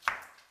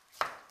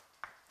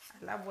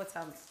 I love what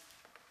I'm.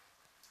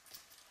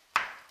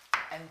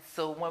 And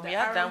so when we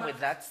are done with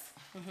that,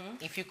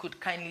 if you could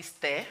kindly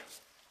stir.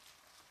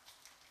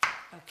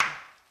 Okay.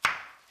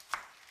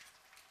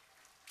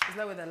 Is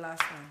that with the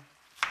last one?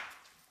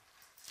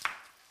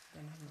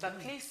 But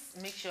please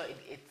make sure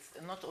it's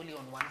not only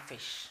on one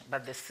fish,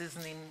 but the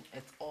seasoning,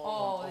 it's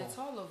all it's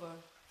all over.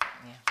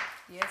 Yeah.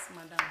 Yes,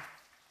 madam.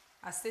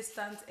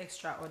 Assistant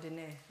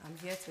extraordinaire. I'm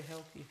here to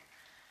help you.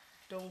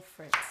 Don't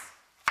fret.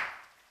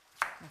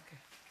 Okay.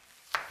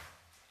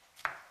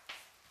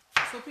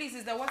 So please,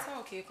 is the water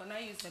okay? Can I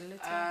use a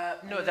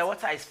little? No, the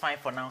water is fine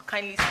for now.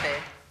 Kindly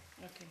stir.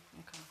 Okay.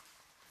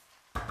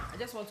 I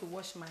just want to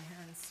wash my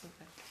hands so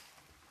that.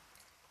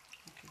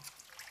 Okay.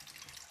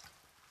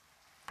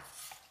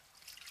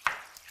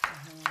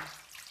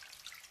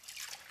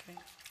 Okay.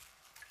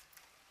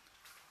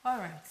 All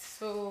right.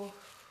 So.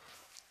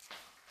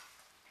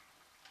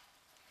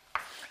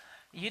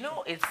 You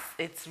know,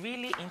 it's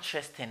really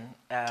interesting.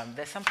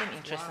 There's something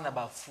interesting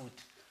about food.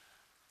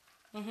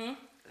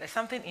 There's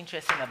something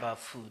interesting about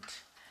food.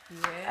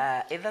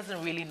 Yeah. It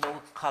doesn't really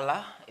know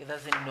color. It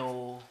doesn't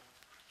know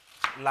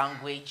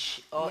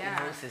language. All it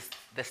knows is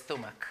the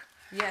stomach.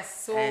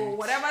 Yes. So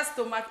whatever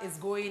stomach is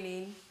going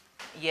in.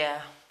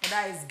 Yeah.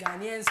 Whether it's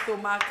Ghanaian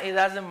stomach. It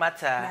doesn't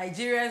matter.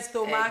 Nigerian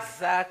stomach.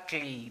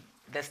 Exactly.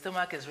 The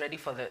stomach is ready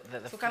for the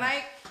so food. Can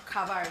I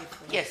cover it?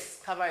 Yes,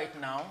 cover it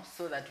now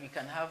so that we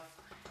can have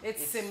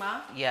It's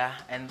simmer. Yeah,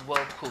 and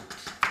well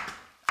cooked.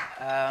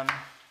 I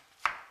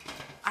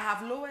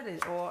have lowered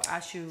it, or I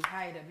should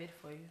hide a bit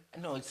for you?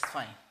 No, it's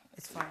fine.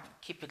 It's fine.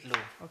 Keep it low.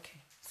 Okay.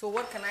 So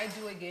what can I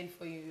do again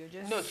for you? You're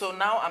just... No, so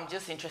now I'm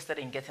just interested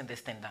in getting this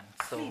thing done.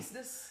 So please,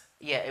 this...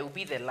 Yeah, it will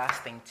be the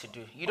last thing to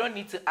do. You don't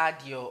need to add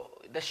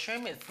the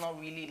shrimp. It's not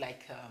really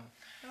like...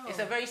 It's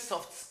a very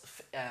soft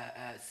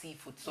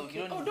seafood, so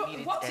you don't need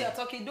it. Once you're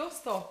talking, don't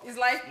stop. It's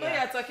like when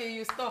you're talking,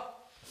 you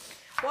stop.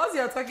 Once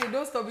you're talking,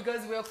 don't stop,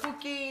 because we're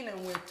cooking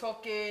and we're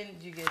talking.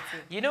 Do you get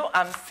it? You know,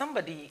 I'm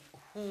somebody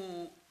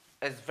who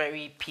is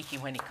very picky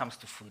when it comes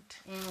to food.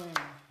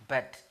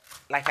 But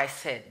like I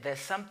said, there's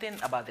something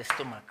about the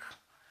stomach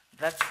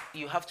that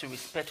you have to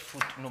respect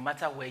food no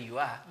matter where you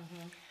are.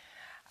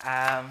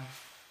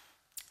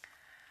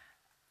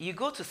 you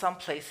go to some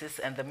places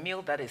and the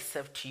meal that is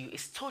served to you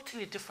is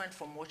totally different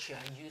from what you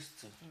are used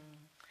to.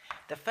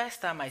 The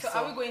first time I saw... So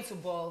are we going to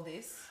boil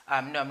this? No,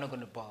 I'm not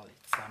going to boil it.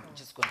 So I'm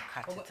just going to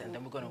cut it and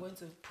then we're going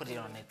to put it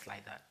on it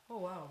like that. Oh,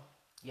 wow.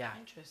 Yeah.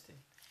 Interesting.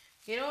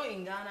 You know,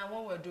 in Ghana,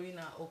 when we're doing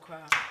our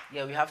okra...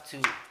 Yeah, we have to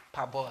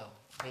parboil,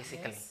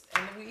 basically. Yes.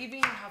 And we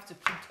even have to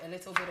put a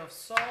little bit of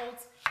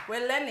salt.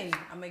 We're learning.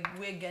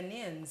 We're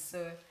Ghanaians,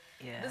 so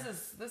yeah.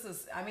 This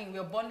is. I mean,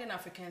 we're bonding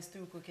Africans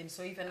through cooking.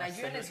 So if a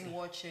Nigerian is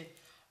watching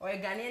or a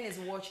Ghanaian is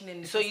watching,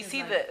 and so you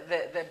see, like,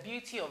 the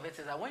beauty of it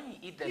is that when you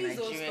eat the Nigerian...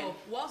 Please don't stop.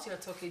 Whilst you're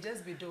talking,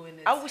 just be doing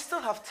it. We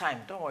still have time.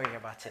 Don't worry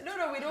about it.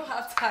 No, we don't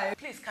have time.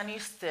 Please, can you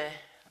stir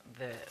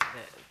the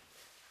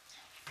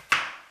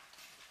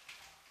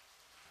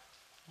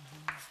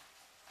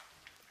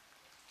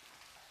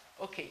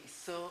Okay,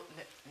 so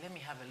let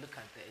me have a look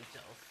at the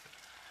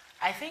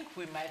EJAWOSOR. I think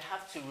we might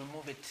have to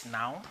remove it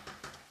now.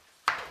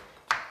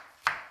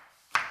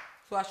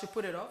 So I should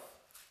put it off?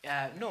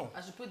 No.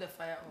 I should put the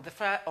fire on. The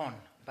fire on,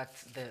 but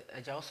the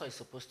EJAWOSOR is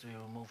supposed to be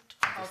removed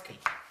at this stage.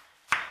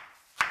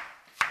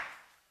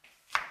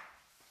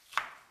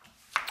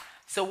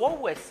 So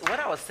what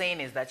I was saying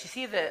is that you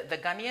see the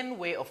Ghanaian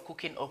way of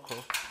cooking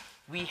okra,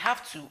 we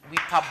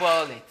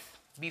parboil it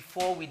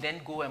before we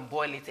then go and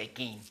boil it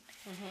again.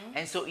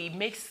 And so it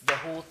makes the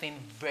whole thing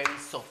very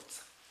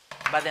soft.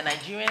 But the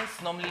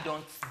Nigerians normally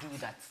don't do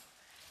that.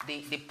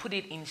 They put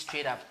it in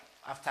straight up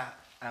after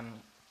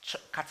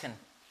cutting.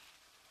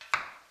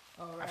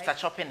 All right. After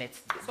chopping it.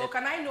 So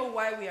can I know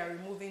why we are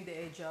removing the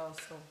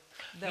EJAWOSOR?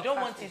 You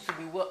don't want it to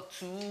be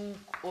too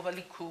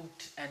overly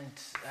cooked,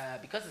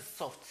 and because it's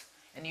soft,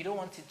 and you don't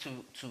want it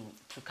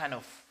to kind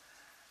of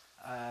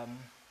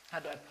how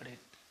do I put it,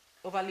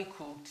 overly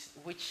cooked,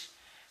 which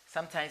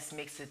sometimes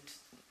makes it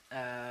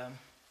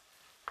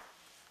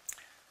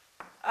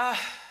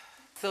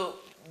so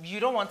you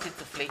don't want it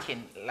to flake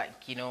in,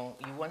 like, you know,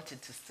 you want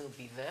it to still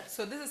be there.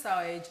 So this is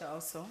our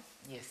EJAWOSOR.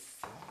 Yes.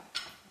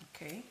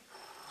 Okay.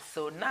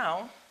 So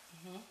now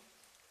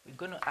we're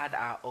going to add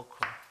our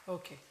okra.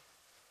 Okay.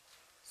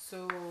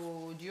 So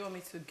do you want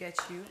me to get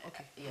you?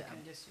 Okay. Yeah. You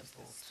can just use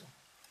this.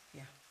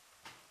 Yeah.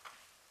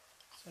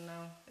 So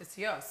now it's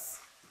yours.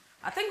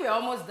 I think we're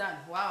almost done.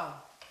 Wow.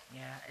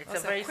 Yeah, it's a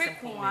very quick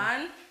simple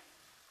one. meal.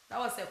 That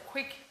was a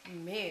quick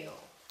meal.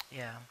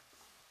 Yeah.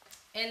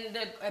 And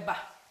the eba.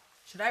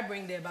 Should I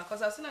bring the eba?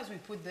 Because as soon as we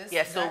put this,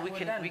 yeah, so we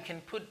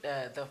can put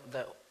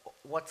the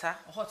water,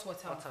 hot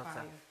water.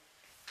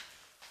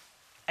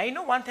 And you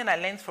know one thing I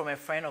learned from a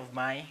friend of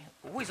mine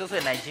who is also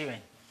a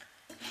Nigerian.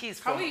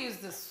 Can we use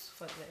this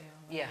for the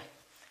yeah.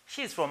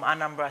 She's from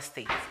Anambra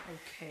State.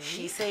 Okay.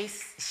 She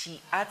says she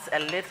adds a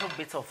little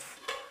bit of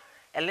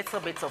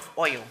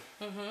oil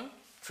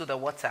to the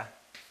water.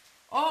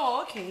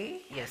 Oh,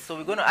 okay. Yes, so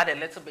we're going to add a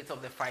little bit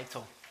of the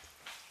frito.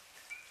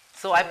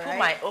 So I put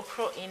my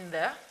okra in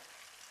there.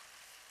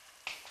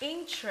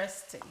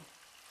 Interesting.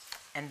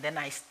 And then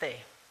I stir.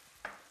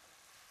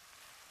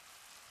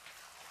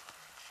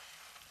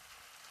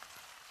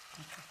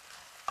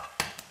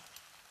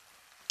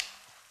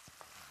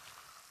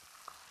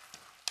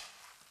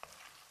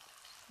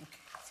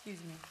 Okay, excuse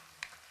me.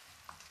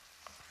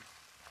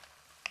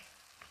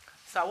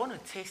 So I want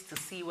to taste to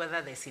see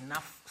whether there's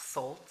enough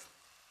salt.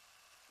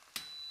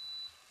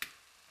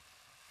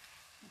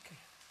 Okay.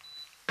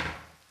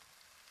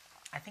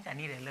 I think I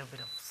need a little bit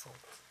of salt.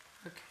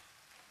 Okay.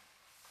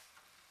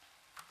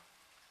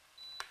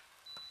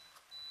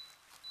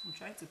 I'm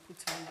trying to put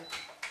on the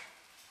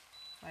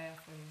fire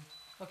for you.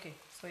 Okay,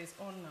 so it's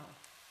on now.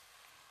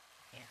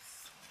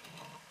 Yes.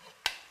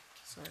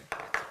 Sorry.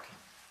 That's okay.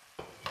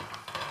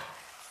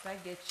 Should I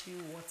get you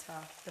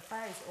water? The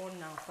fire is on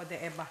now for the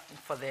eba.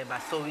 For the eba.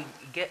 So we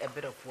get a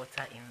bit of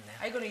water in there.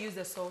 Are you going to use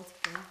the salt?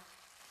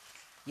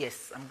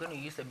 Yes, I'm going to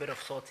use a bit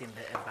of salt in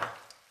the eba.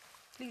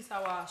 Please,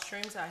 our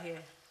shrimps are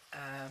here.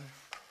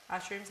 Our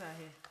shrimps are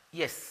here.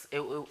 Yes, I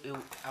will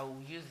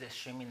use the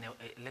shrimp in a little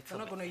bit. You're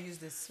not going to use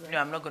this, right? No,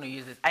 I'm not going to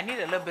use it. I need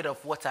a little bit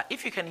of water.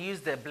 If you can use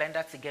the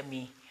blender to get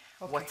me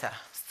water.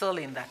 Still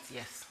in that,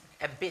 yes.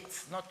 A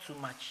bit, not too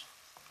much.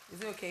 Is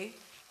it okay?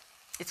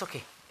 It's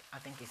okay. I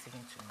think it's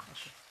even too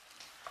much.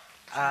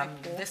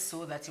 Okay. This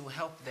so that it will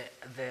help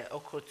the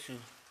okra to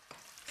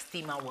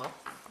steam out well.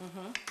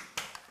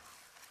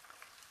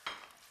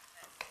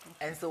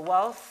 And so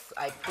whilst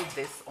I put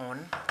this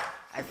on,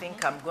 I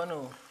think I'm going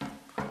to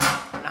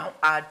now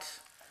add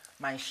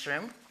my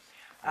shrimp.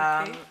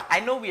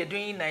 I know we are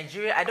doing in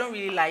Nigeria. I don't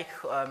really like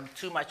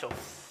too much of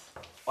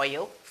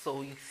oil.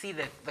 So you see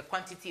the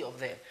quantity of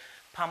the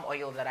palm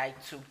oil that I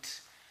took.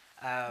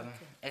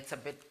 It's a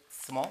bit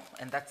small,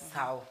 and that's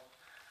how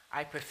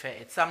I prefer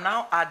it. So I'm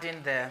now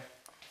adding the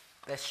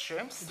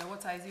shrimps. The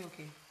water, is it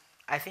okay?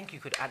 I think you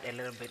could add a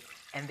little bit,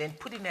 and then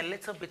put in a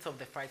little bit of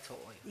the frito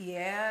oil.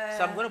 Yeah.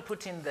 So I'm going to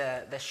put in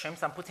the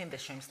shrimps. I'm putting the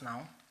shrimps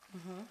now.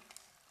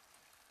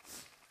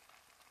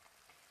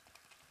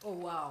 Oh,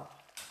 wow.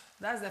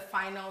 That's the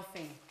final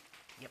thing.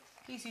 Yep.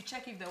 Please, you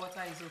check if the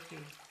water is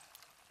okay.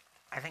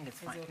 I think it's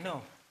fine. Okay?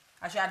 No.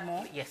 I should add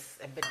more? Yes,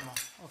 a bit more.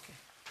 Okay.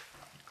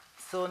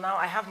 So now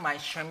I have my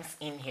shrimps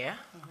in here.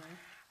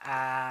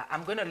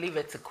 I'm going to leave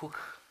it to cook.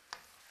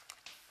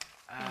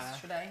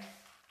 Should I?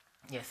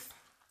 Yes.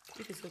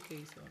 If it's okay,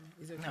 so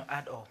is it okay? No,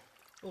 add all.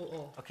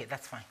 Oh. Okay,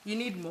 that's fine. You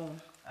need more?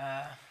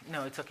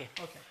 No, it's okay.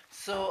 Okay.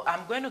 So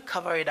I'm going to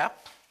cover it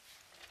up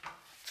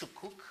to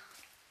cook.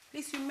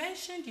 Please, you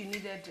mentioned you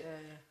needed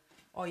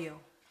oil.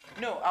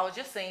 No, I was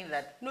just saying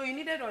that. No, you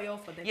needed oil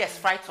for the Yes,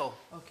 fried oil.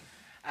 Okay.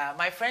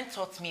 My friend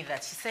taught me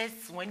that. She says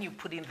when you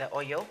put in the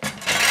oil,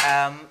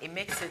 it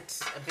makes it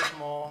a bit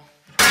more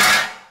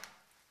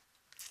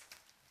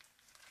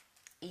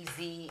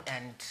easy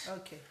and...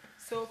 Okay.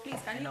 So please,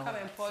 can you come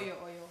and pour your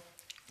oil?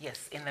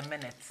 Yes, in a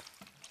minute.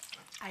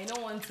 I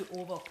don't want to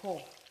over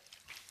pour.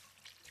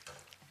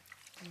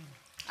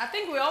 I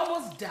think we're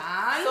almost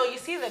done. So you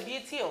see the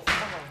beauty of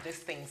some of these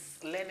things,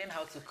 learning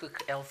how to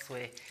cook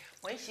elsewhere.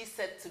 When she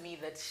said to me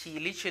that she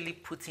literally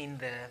put in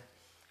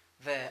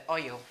the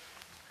oil,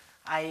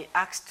 I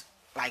asked,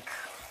 like,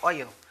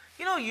 oil.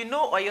 You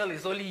know oil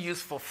is only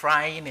used for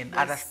frying and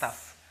other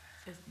stuff.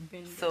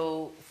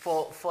 So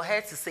for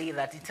her to say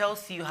that, it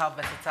tells you how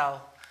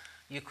versatile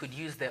you could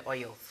use the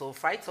oil. So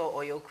fried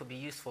oil could be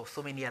used for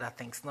so many other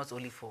things, not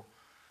only for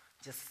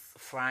just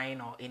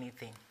frying or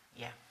anything.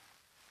 Yeah.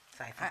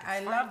 So I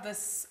love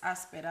this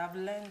aspect. I've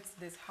learned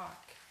this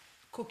hack,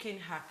 cooking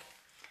hack.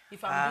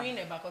 If I'm doing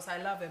EBA, because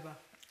I love EBA.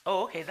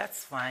 Oh, okay,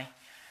 that's fine.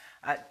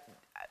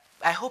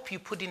 I hope you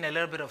put in a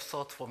little bit of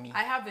salt for me.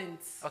 I haven't.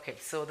 Okay,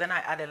 so then I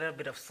add a little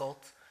bit of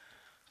salt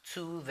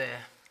to the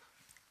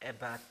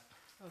EBA.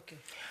 Okay.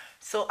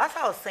 So as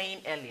I was saying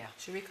earlier.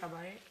 Should we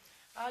cover it?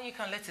 You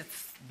can let it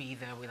be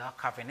there without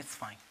covering. It's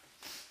fine.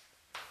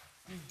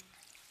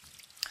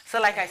 So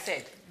like I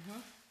said,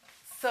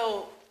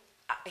 so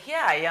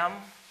here I am,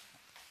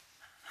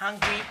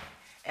 hungry,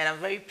 and I'm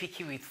very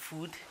picky with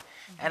food.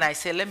 And I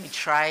say, let me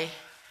try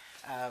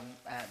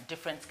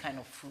different kind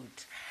of food.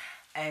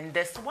 And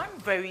there's one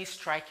very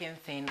striking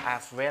thing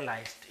I've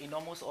realized in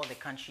almost all the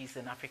countries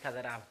in Africa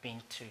that I've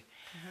been to.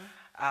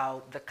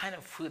 The kind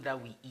of food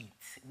that we eat.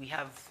 We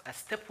have a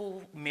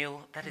staple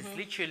meal that is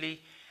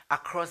literally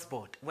across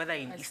board. Whether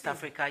in East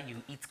Africa,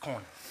 you eat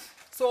corn.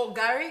 So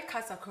Gary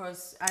cuts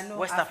across, I know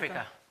West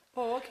Africa.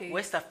 Oh, okay.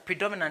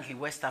 Predominantly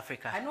West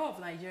Africa. I know of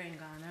Nigeria and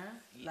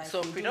Ghana. Like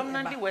so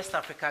predominantly West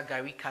Africa,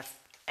 Gary cuts.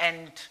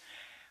 And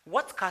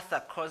what cuts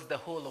across the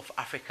whole of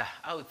Africa,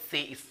 I would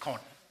say, is corn.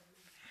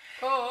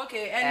 Oh,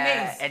 okay.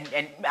 And maize.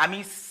 And I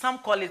mean, some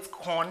call it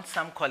corn,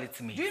 some call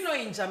it maize. Do you know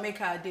in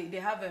Jamaica, they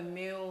have a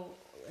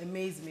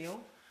maize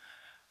meal?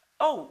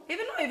 Oh,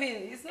 it's not even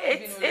in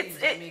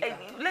Jamaica.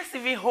 Let's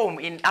even home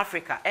in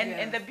Africa.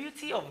 And the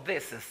beauty of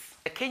this is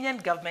the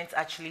Kenyan government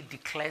actually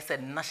declares a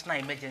national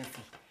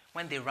emergency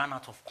when they run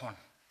out of corn.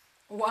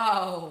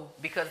 Wow.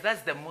 Because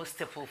that's the most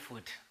staple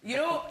food. They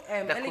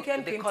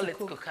call it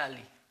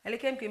kukali.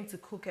 Elikem came to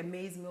cook a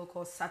maize meal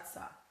called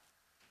satsa.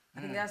 I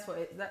think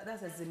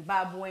that's a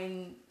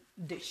Zimbabwean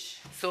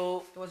dish.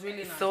 So it was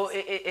really nice. So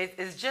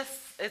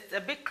it's a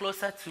bit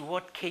closer to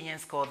what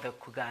Kenyans call the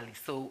kugali.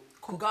 So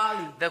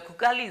kugali. The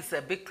kugali is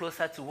a bit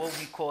closer to what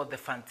we call the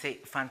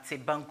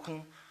fante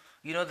bankum.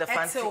 You know the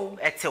etel.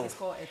 It's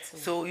called etel.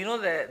 So you know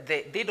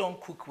they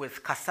don't cook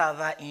with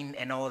cassava in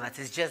and all that.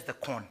 It's just the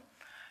corn.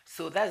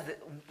 So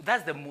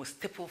that's the most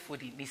staple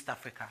food in East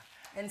Africa.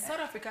 And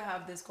South Africa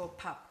have this called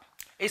pap.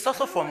 It's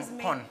also from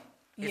corn.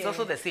 It's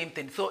also the same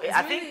thing. So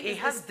I think it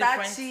has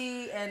different.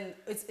 And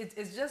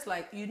it's just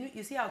like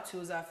you see how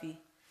Tiozafi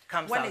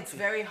comes when out it's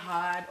very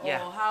hard, or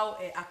how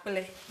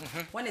akpele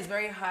when it's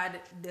very hard.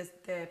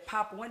 The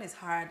pap when it's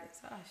hard.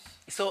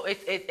 So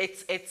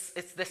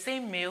it's the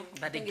same meal,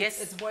 but it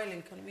gets. It's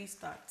boiling. Can we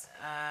start?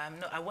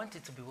 No, I want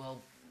it to be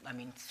well. I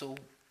mean, so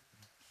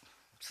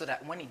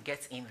that when it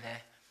gets in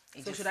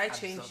there. So should I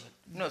change?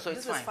 No, so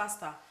it's fine. This is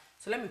faster.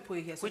 So let me put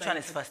it here. So which one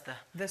is faster?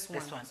 This one.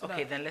 This one. So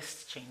okay, then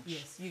let's change.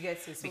 Yes, you get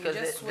it. So because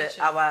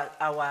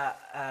our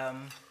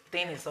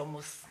thing is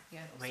almost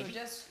ready. So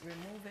just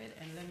remove it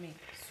and let me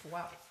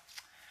swap.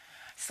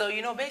 So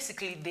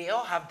basically they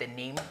all have the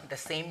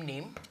same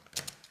name.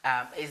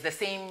 It's the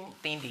same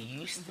thing they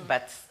used,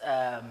 but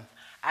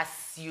as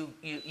you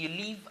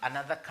leave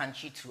another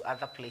country to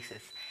other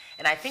places,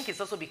 and I think it's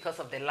also because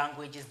of the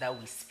languages that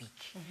we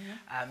speak.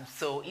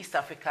 So East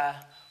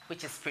Africa,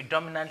 which is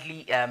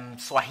predominantly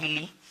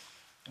Swahili.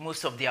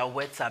 Most of their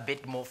words are a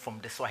bit more from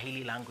the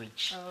Swahili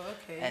language. Oh,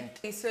 okay.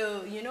 And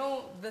so,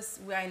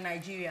 we are in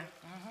Nigeria.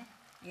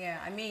 Yeah,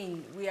 I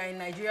mean, we are in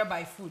Nigeria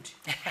by food.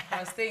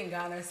 I stay in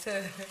Ghana,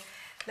 so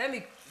let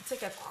me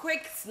take a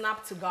quick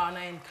snap to Ghana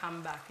and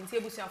come back. In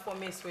table for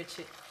me switch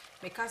it.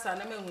 Because I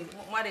never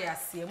what I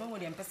see, when we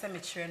person me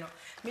train.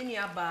 Many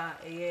aba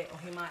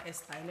ohima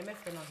Esther, I never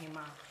friend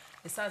ohima.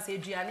 The son say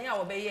Gianni, I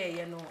will be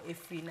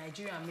if we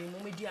Nigeria, me,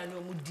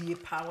 Mudiano, Mudi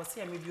power,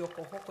 say, maybe your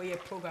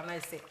program. I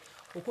say,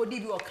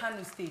 Okodibi or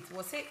Kano State.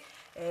 Was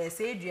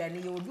say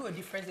Gianni, you will do a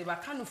difference if I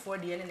can't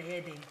afford the end of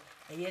a day.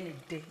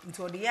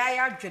 Into the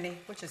aya journey,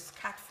 which is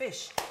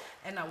catfish,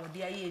 and I would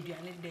the aya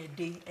the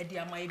day,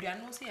 Edia, my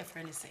Diano, say a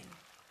friend is saying.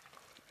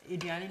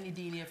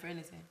 Ediani, a friend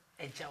is saying.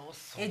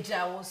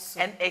 EJAWOSOR.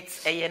 And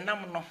it's a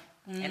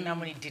And how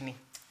many dini?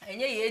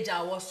 Enye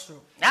EJAWOSOR.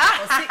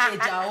 Osi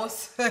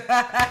EJAWOSOR.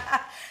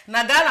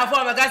 Na Ghana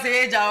for me ka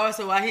say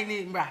EJAWOSOR wa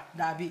hini mbra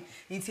dabi.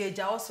 Nti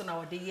EJAWOSOR na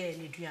wode ye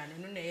eduane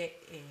no na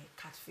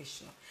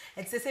catfish no.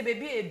 And say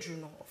baby edru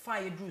no, fa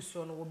edru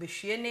so no wo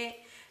behwe ne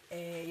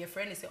your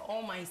friend say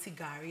all my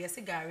cigar, yes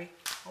cigar,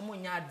 omo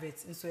nya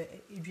advert nso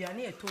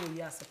eduane eto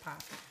wi ase pa.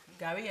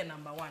 Gary ye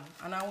number 1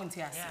 and I won't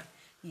ase.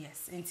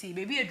 Yes, nti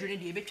baby edru ne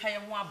de betwa ye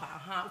ho aba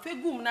ha. Fe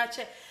gum na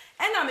che.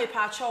 E na me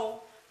pa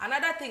cho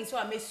another thing so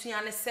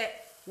amesua ne say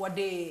what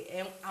de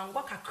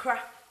angwa kakra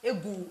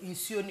egu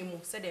nsuo ni mu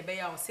se de be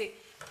ya o se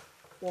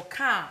wo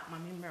ka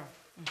mame mero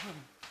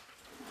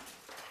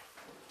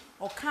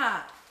o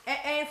ka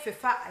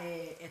fefa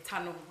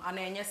etano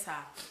ana enye sa.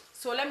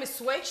 So let me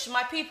switch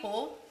my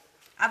people.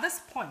 At this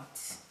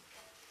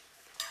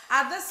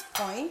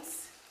point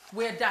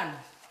we're done.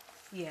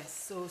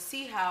 Yes, so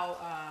see how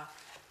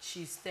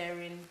she's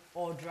steering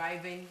or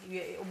driving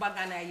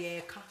obagana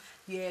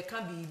ye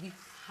ka bibi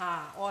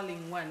ha all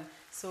in one.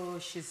 So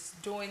she's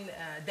doing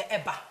the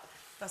EBA.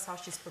 That's how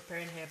she's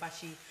preparing her. But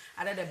she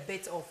added a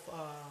bit of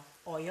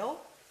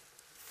oil,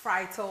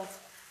 frito,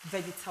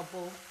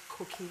 vegetable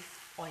cooking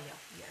oil.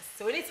 Yes.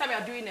 So anytime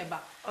you're doing EBA,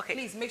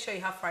 please make sure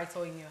you have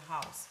frito in your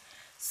house.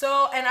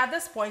 So, and at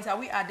this point, are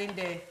we adding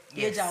the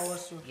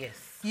EJAWOSOR?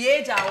 Yes.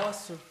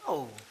 EJAWOSOR.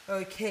 Oh.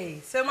 Okay.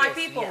 So my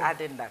people. We're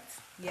adding that.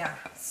 Yeah.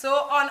 So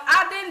on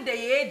adding the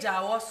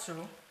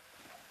EJAWOSOR,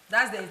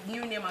 that's the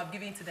new name I've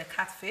given to the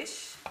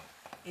catfish.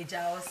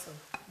 EJAWOSOR.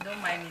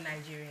 Don't mind me,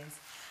 Nigerians.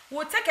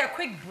 We'll take a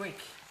quick break.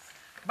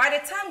 By the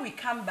time we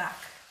come back,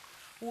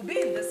 we'll be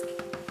in this.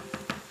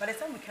 By the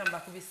time we come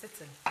back, we'll be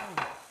sitting,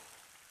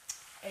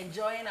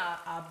 enjoying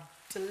our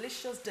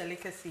delicious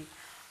delicacy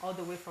all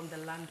the way from the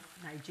land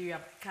of Nigeria.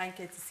 Can't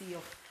get to see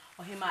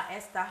Ohima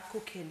Esther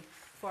cooking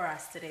for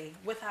us today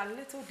with our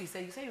little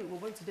dessert. You say we're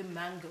going to do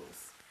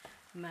mangoes.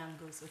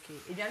 Mangoes, okay.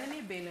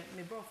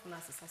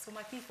 So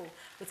my people,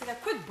 we'll take a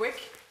quick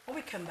break. When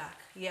we come back,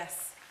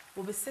 yes,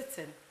 we'll be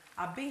sitting.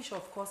 Abenshow,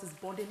 of course, is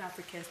bonding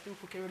Africans through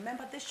cooking.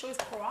 Remember, this show is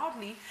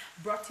proudly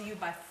brought to you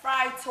by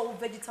Frito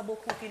Vegetable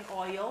Cooking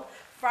Oil,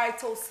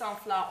 Frito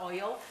Sunflower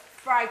Oil,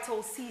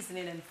 Frito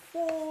Seasoning, and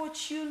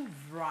Fortune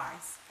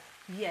Rice.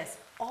 Yes,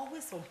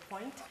 always on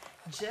point,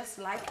 just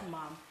like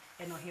Mom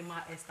and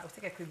Ohima Esther. We'll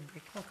take a quick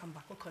break. We'll come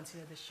back. We'll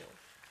continue the show.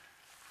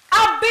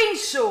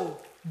 Abenshow,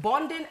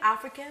 bonding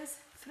Africans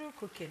through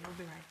cooking. We'll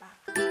be right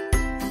back.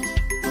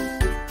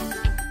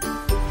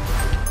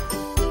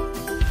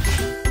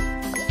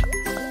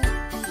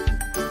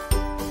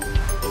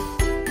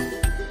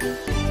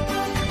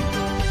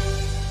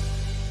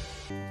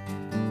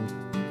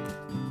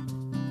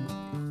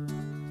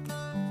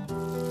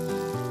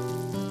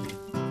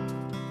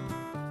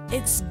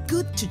 It's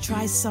good to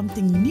try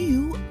something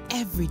new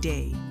every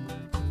day.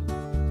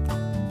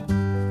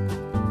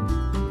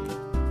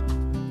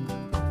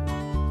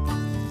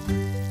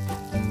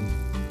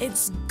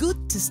 It's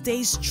good to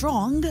stay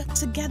strong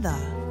together.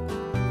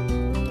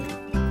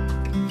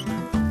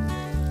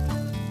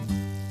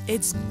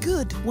 It's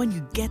good when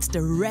you get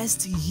the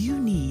rest you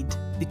need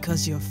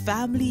because your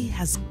family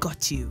has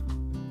got you.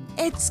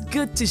 It's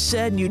good to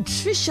share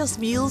nutritious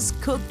meals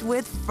cooked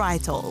with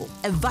Fritol,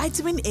 a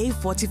vitamin A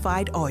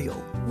fortified oil.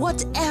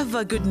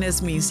 Whatever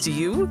goodness means to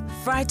you,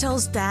 Fritol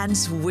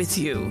stands with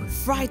you.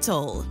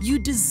 Fritol, you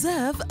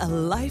deserve a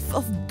life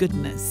of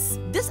goodness.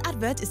 This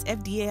advert is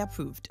FDA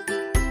approved.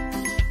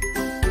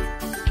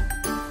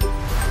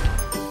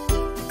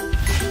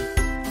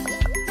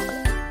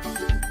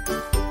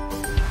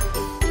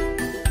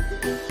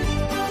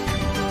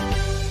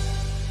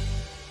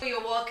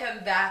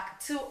 Back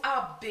to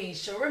our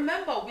Abenshow.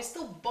 Remember, we're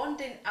still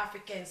bonding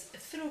Africans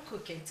through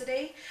cooking.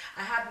 Today,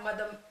 I had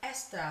Madam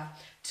Esther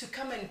to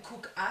come and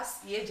cook us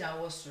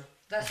EJAWOSOR.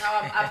 That's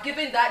how I've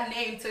given that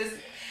name to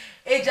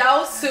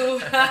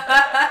EJAWOSOR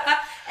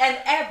and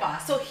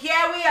EBA. So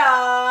here we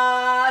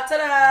are.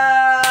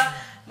 Ta-da!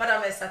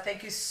 Madam Esther,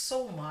 thank you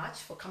so much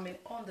for coming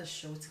on the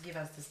show to give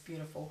us this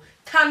beautiful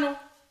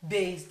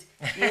Kano-based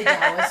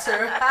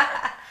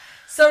EJAWOSOR.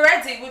 So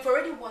ready, we've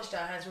already washed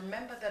our hands.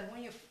 Remember that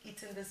when you're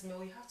eating this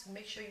meal, you have to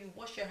make sure you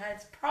wash your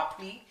hands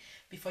properly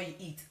before you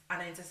eat.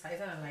 And exercise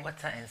and like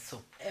water and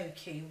soap.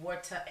 Okay,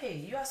 water.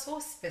 Hey, you are so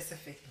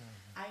specific.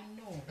 I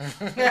know.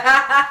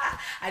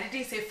 I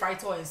didn't say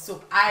frito and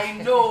soap. I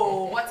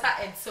know water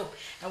and soap.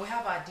 And we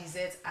have our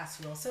desserts as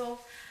well. So,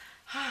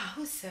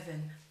 who's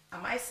serving?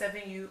 Am I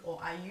serving you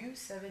or are you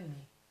serving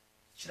me?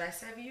 Should I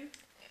serve you?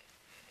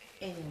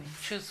 Anyway,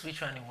 choose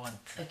which one you want.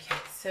 Okay,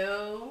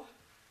 so.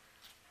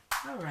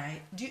 All right.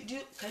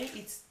 Can you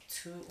eat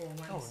two or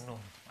one? Oh no.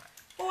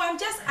 Oh, I'm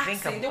just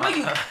asking.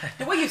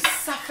 The way you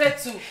suffered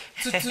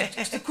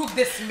to cook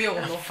this meal.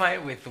 I'm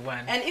fine with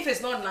one. And if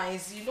it's not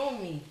nice, you know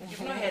me.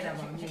 You've not heard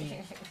about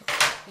me.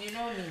 You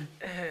know me.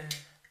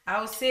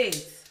 I'll say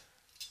it.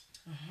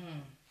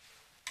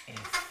 Yes.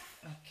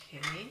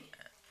 Okay.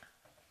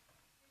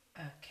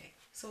 Okay.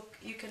 So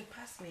you can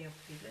pass me your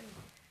plate.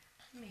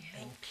 Let me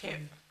help. Thank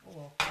you.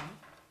 Welcome.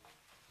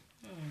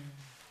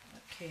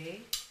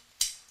 Okay.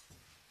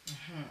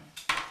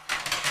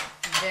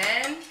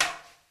 Then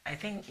I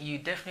think you're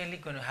definitely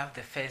going to have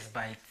the first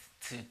bite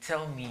to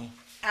tell me.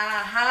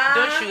 Uh-huh.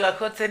 Don't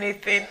sugarcoat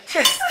anything.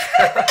 Just.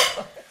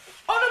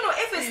 Oh, no.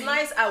 If it's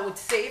nice, I would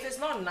say. If it's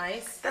not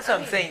nice. That's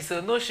what I'm saying.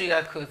 So no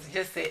sugarcoat.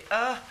 Just say,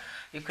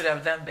 you could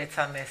have done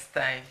better next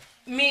time.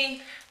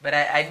 Me? But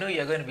I know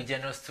you're going to be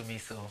generous to me,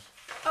 so.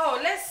 Oh,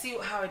 let's see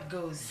how it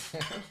goes.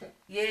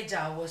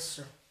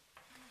 EJAWOSOR.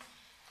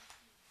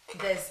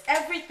 There's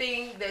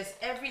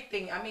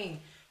everything. I mean,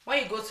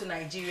 when you go to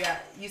Nigeria,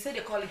 you say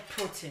they call it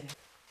protein.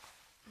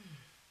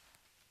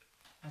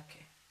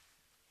 Okay.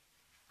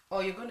 Oh,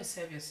 you're going to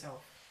serve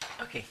yourself.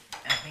 Okay.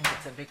 I think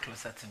it's a bit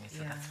closer to me,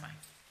 so that's fine.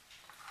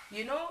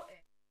 You know,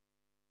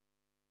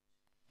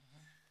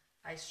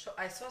 I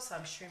saw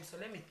some shrimp, so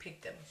let me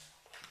pick them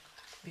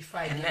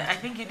before I And then I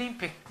think you didn't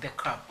pick the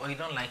crab, or you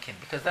don't like it,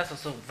 because that's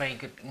also very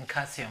good in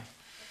calcium.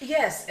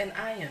 Yes, and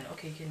iron.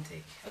 Okay, you can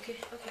take. Okay.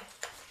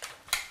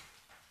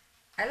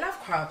 I love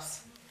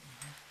crabs.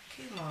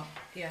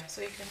 Yeah,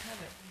 so you can have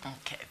it.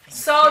 Okay.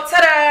 So,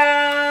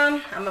 ta-da!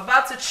 I'm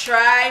about to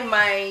try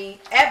my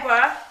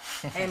EBA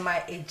and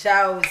my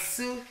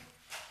EJAWOSOR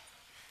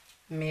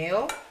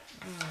meal.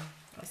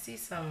 I see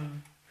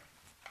some.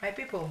 My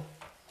people,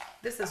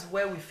 this is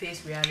where we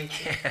face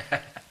reality.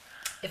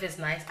 If it's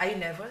nice, are you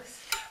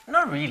nervous?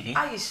 Not really.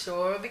 Are you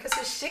sure? Because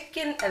you're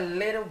shaking a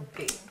little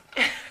bit.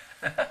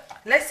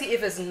 Let's see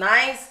if it's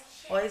nice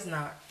or it's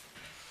not.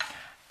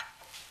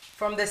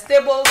 From the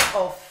stables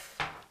of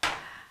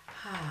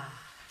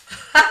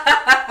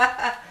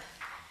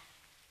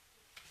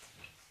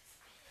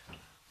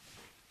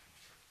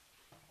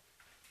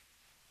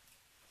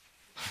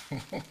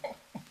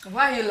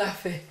Why are you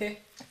laughing?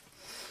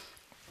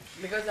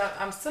 Because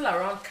I'm still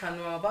around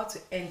Kanu. I'm about to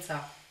enter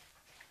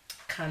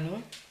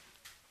Kanu.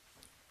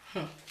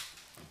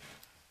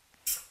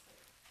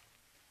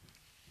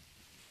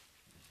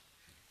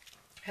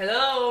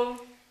 Hello.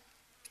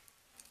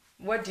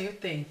 What do you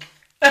think?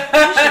 You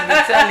should be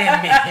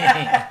telling me.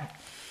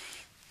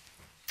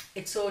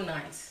 It's so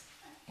nice.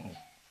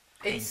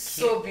 It's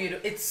so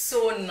beautiful. It's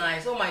so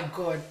nice. Oh my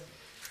God.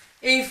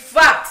 In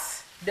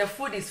fact, the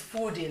food is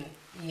fooding.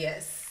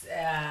 Yes.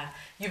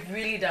 You've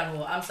really done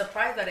well. I'm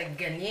surprised that a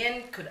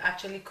Ghanaian could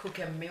actually cook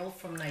a meal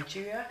from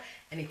Nigeria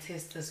and it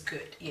tastes this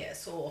good. Yeah.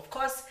 So of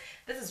course,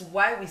 this is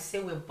why we say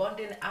we're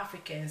bonding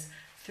Africans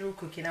through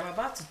cooking. I'm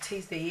about to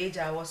taste the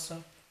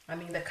EJAWOSOR,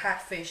 the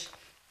catfish,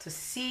 to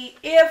see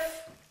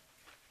if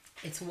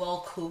it's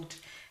well cooked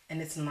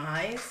and it's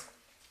nice.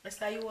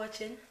 Esther, are you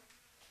watching?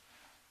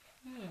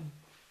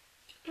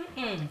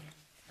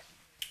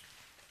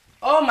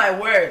 Oh my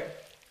word.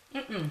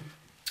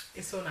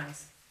 It's so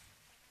nice.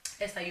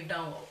 Esther, you've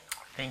done well.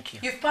 Thank you.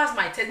 You've passed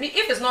my test.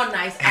 If it's not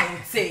nice, I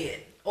would say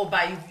it. Oh,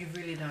 but you've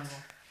really done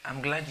well.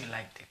 I'm glad you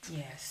liked it.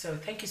 Yeah, so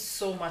thank you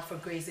so much for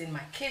gracing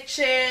my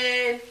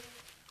kitchen.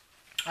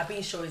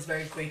 Abenshow is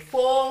very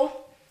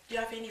grateful. Do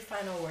you have any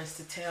final words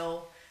to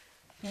tell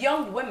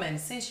young women,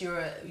 since you're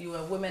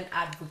a women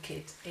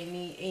advocate?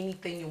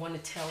 Anything you want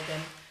to tell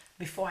them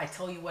before I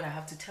tell you what I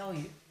have to tell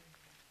you?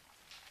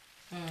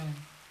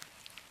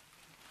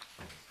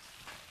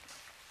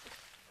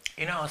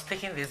 You know, I was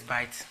taking this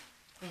bite,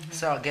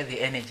 so I'll get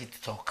the energy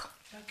to talk.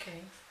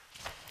 Okay.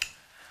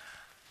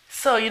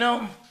 So, you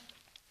know,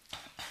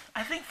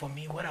 I think for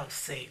me, what I'll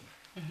say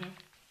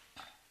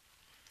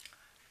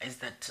is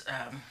that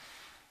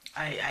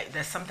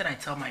there's something I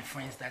tell my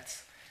friends, that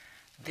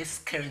this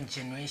current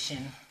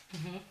generation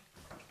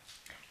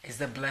is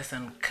the blessed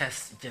and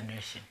cursed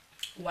generation.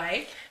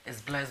 Why?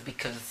 It's blessed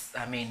because,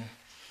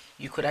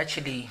 you could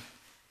actually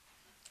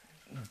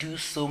do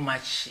so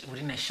much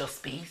within a short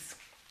space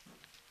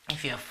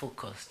if you are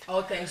focused.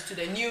 All thanks to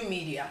the new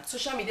media.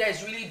 Social media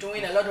is really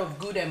doing a lot of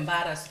good and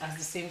bad at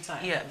the same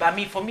time. Yeah, but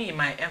for me,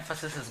 my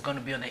emphasis is going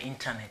to be on the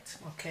internet.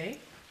 Okay.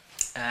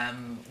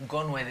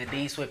 Gone were the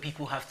days where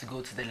people have to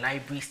go to the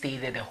library, stay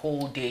there the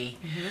whole day,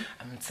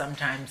 and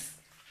sometimes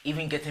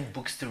even getting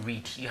books to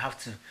read. You have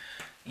to,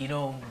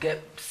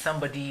 get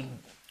somebody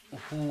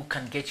who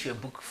can get you a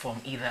book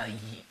from either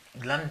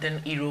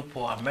London, Europe,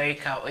 or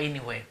America, or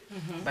anywhere.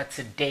 But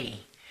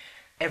today,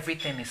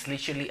 everything is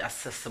literally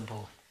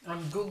accessible.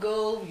 On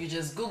Google, you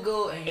just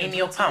Google and you're in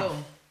your palm. go.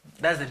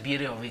 That's the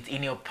beauty of it.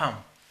 In your palm,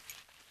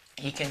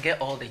 you can get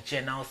all the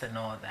journals and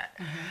all that.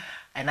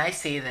 And I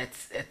say that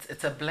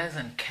it's a blessed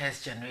and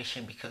cursed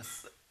generation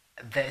because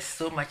there's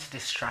so much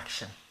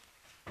distraction.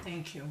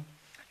 Thank you.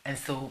 And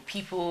so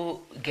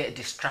people get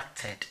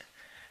distracted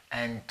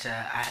and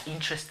are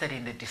interested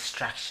in the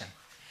distraction.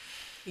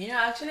 I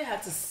actually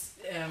had to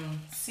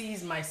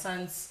seize my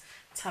son's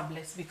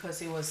tablets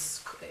because it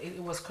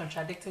was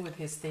contradicting with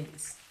his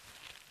studies.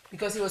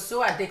 Because he was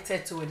so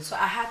addicted to it, so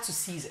I had to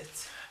seize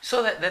it.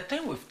 So the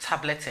thing with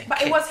tablets and But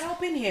kids, it was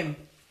helping him.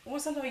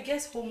 Sometimes he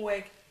gets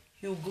homework,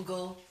 he'll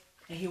Google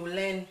and he will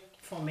learn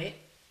from it.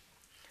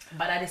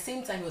 But at the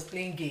same time, he was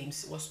playing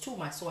games. It was too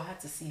much, so I had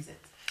to seize it.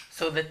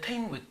 So the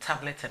thing with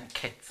tablets and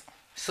kids,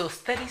 so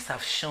studies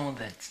have shown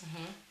that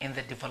in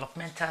the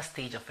developmental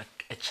stage of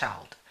a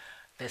child,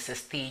 there's a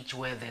stage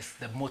where there's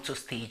the motor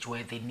stage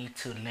where they need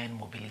to learn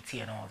mobility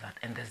and all that,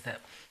 and there's the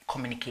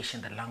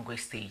communication, the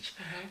language stage.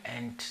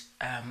 And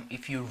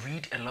if you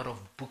read a lot of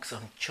books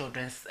on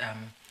children's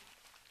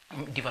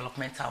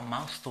developmental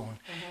milestone,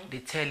 they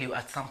tell you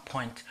at some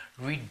point,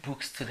 read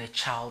books to the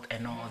child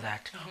and all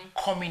that,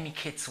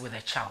 communicates with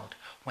the child.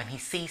 When he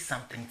says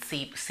something,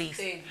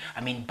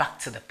 back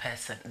to the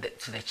person,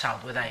 to the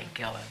child, whether a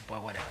girl or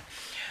boy, whatever.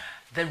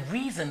 The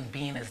reason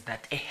being is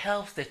that it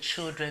helps the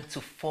children to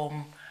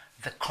form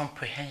the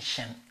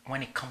comprehension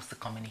when it comes to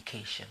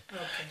communication.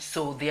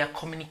 So they are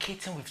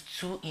communicating with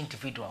two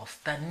individuals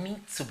that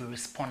need to be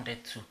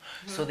responded to.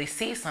 So they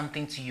say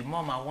something to you,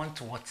 Mom, I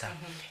want water.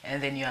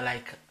 And then you're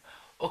like,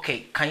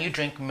 okay, can you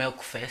drink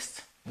milk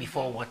first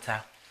before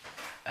water?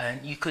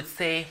 And you could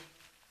say,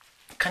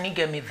 can you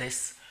get me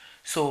this?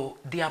 So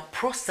they are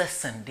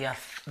processing,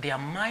 their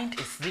mind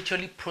is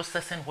literally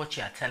processing what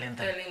you are telling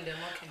them.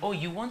 Oh,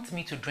 you want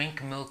me to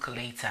drink milk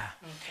later.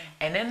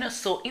 And then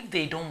so if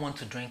they don't want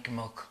to drink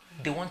milk,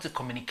 they want to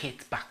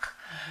communicate back.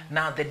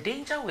 Now the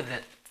danger with the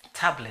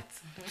tablet,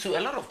 to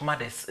a lot of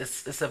mothers,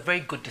 is a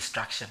very good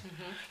distraction.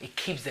 It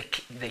keeps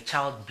the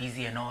child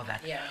busy and all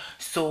that.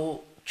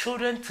 So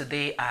children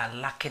today are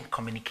lacking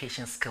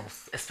communication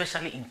skills,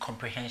 especially in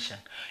comprehension.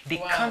 They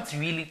can't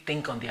really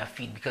think on their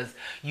feet because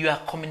you are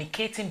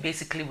communicating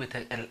basically with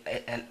an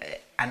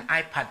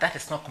iPad that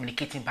is not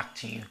communicating back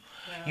to you.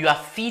 You are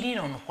feeding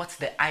on what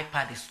the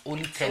iPad is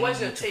only telling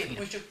you to feed.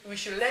 We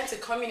should learn to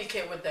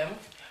communicate with them.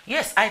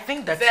 Yes, I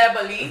think that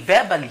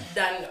verbally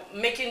than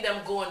making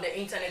them go on the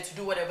internet to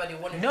do whatever they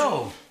want to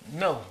do.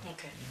 No.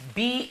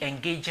 Be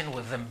engaging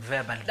with them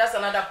verbally. That's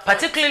another point.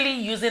 Particularly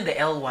using the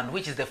L1,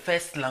 which is the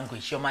first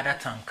language, your mother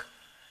tongue.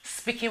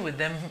 Speaking with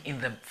them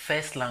in the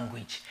first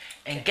language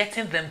and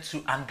getting them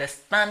to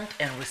understand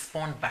and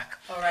respond back.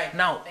 All right.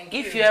 Now,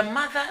 if you're a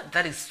mother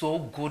that is so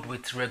good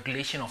with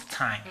regulation of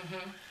time,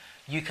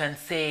 you can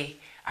say,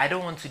 I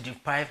don't want to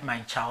deprive my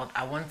child.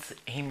 I want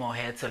him or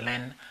her to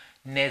learn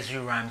nursery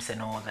rhymes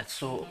and all that.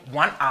 So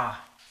 1 hour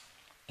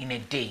in a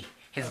day,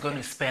 he's going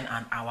to spend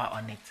an hour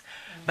on it.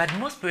 But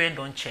most parents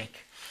don't check.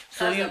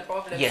 So that's the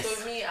problem. Yes.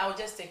 So me, I'll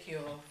just take you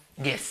off.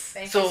 Yes.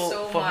 Thank you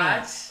so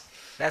much.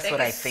 That's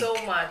what I think. Thank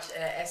you so much,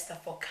 Esther,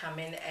 for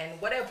coming.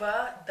 And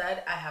whatever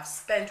that I have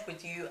spent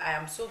with you, I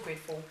am so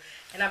grateful.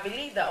 And I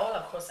believe that all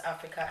across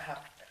Africa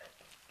have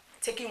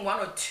taken one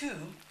or two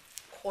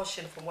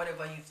caution from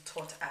whatever you've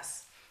taught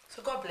us.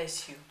 So God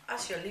bless you.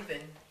 As you're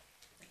leaving,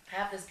 I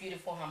have this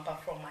beautiful hamper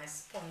from my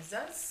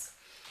sponsors.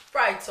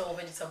 Frital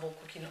vegetable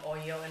cooking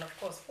oil and of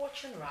course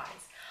Fortune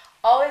rice.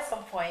 Always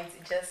on point,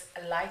 just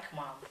like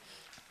Mom.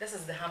 This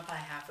is the hamper I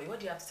have for you. What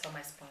do you have to tell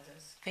my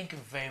sponsors? Thank you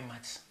very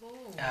much.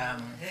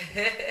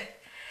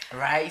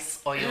 Rice,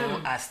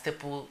 oil are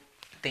staple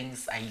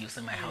things I use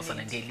in my house on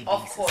a daily basis.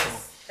 Of course.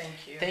 So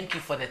thank you. Thank you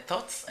for the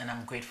thoughts and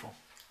I'm grateful.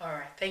 All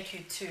right. Thank you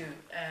too.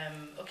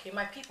 Okay,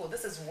 my people,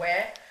 this is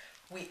where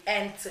we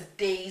end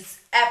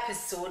today's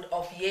episode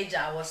of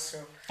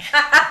EJAWOSOR.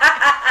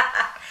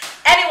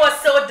 And it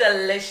was so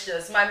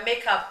delicious. My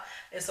makeup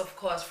is of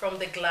course from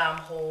the Glam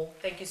Hole.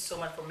 Thank you so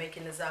much for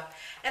making this up.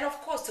 And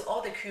of course to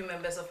all the crew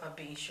members of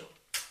Abenshow.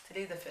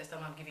 Today is the first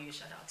time I'm giving you a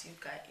shout out. You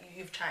guys,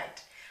 you've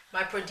tried.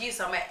 My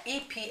producer, my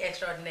EP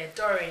extraordinaire,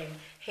 Doreen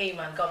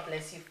Heyman, God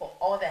bless you for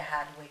all the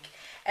hard work.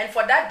 And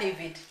for that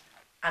David,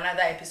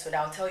 another episode,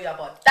 I'll tell you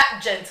about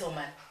that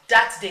gentleman.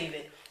 That's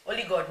David.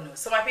 Only God knows.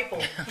 So my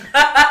people.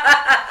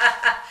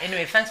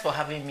 Anyway, thanks for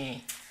having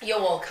me. You're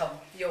welcome.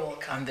 You're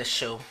welcome. On the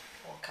show.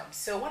 Welcome.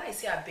 So when I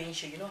say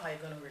Abenshow, you know how you're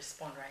going to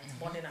respond, right?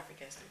 Bonding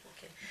Africans with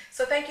cooking.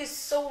 So thank you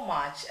so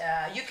much.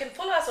 You can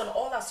follow us on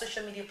all our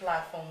social media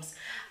platforms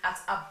at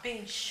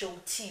Abenshow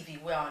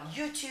TV. We're on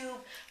YouTube,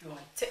 we're on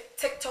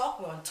TikTok,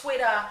 we're on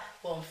Twitter,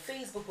 we're on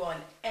Facebook, we're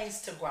on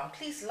Instagram.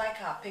 Please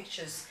like our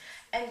pictures.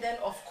 And then,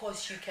 of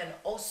course, you can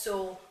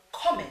also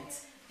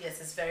comment. Yes,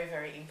 it's very,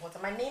 very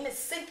important. My name is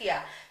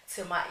Cynthia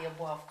Tima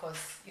Kumkum. Of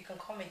course, you can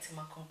call me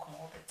Tima Kumkum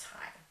all the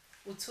time.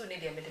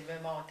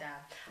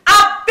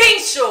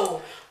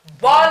 Abenshow,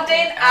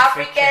 bonding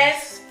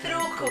Africans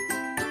through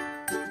cooking.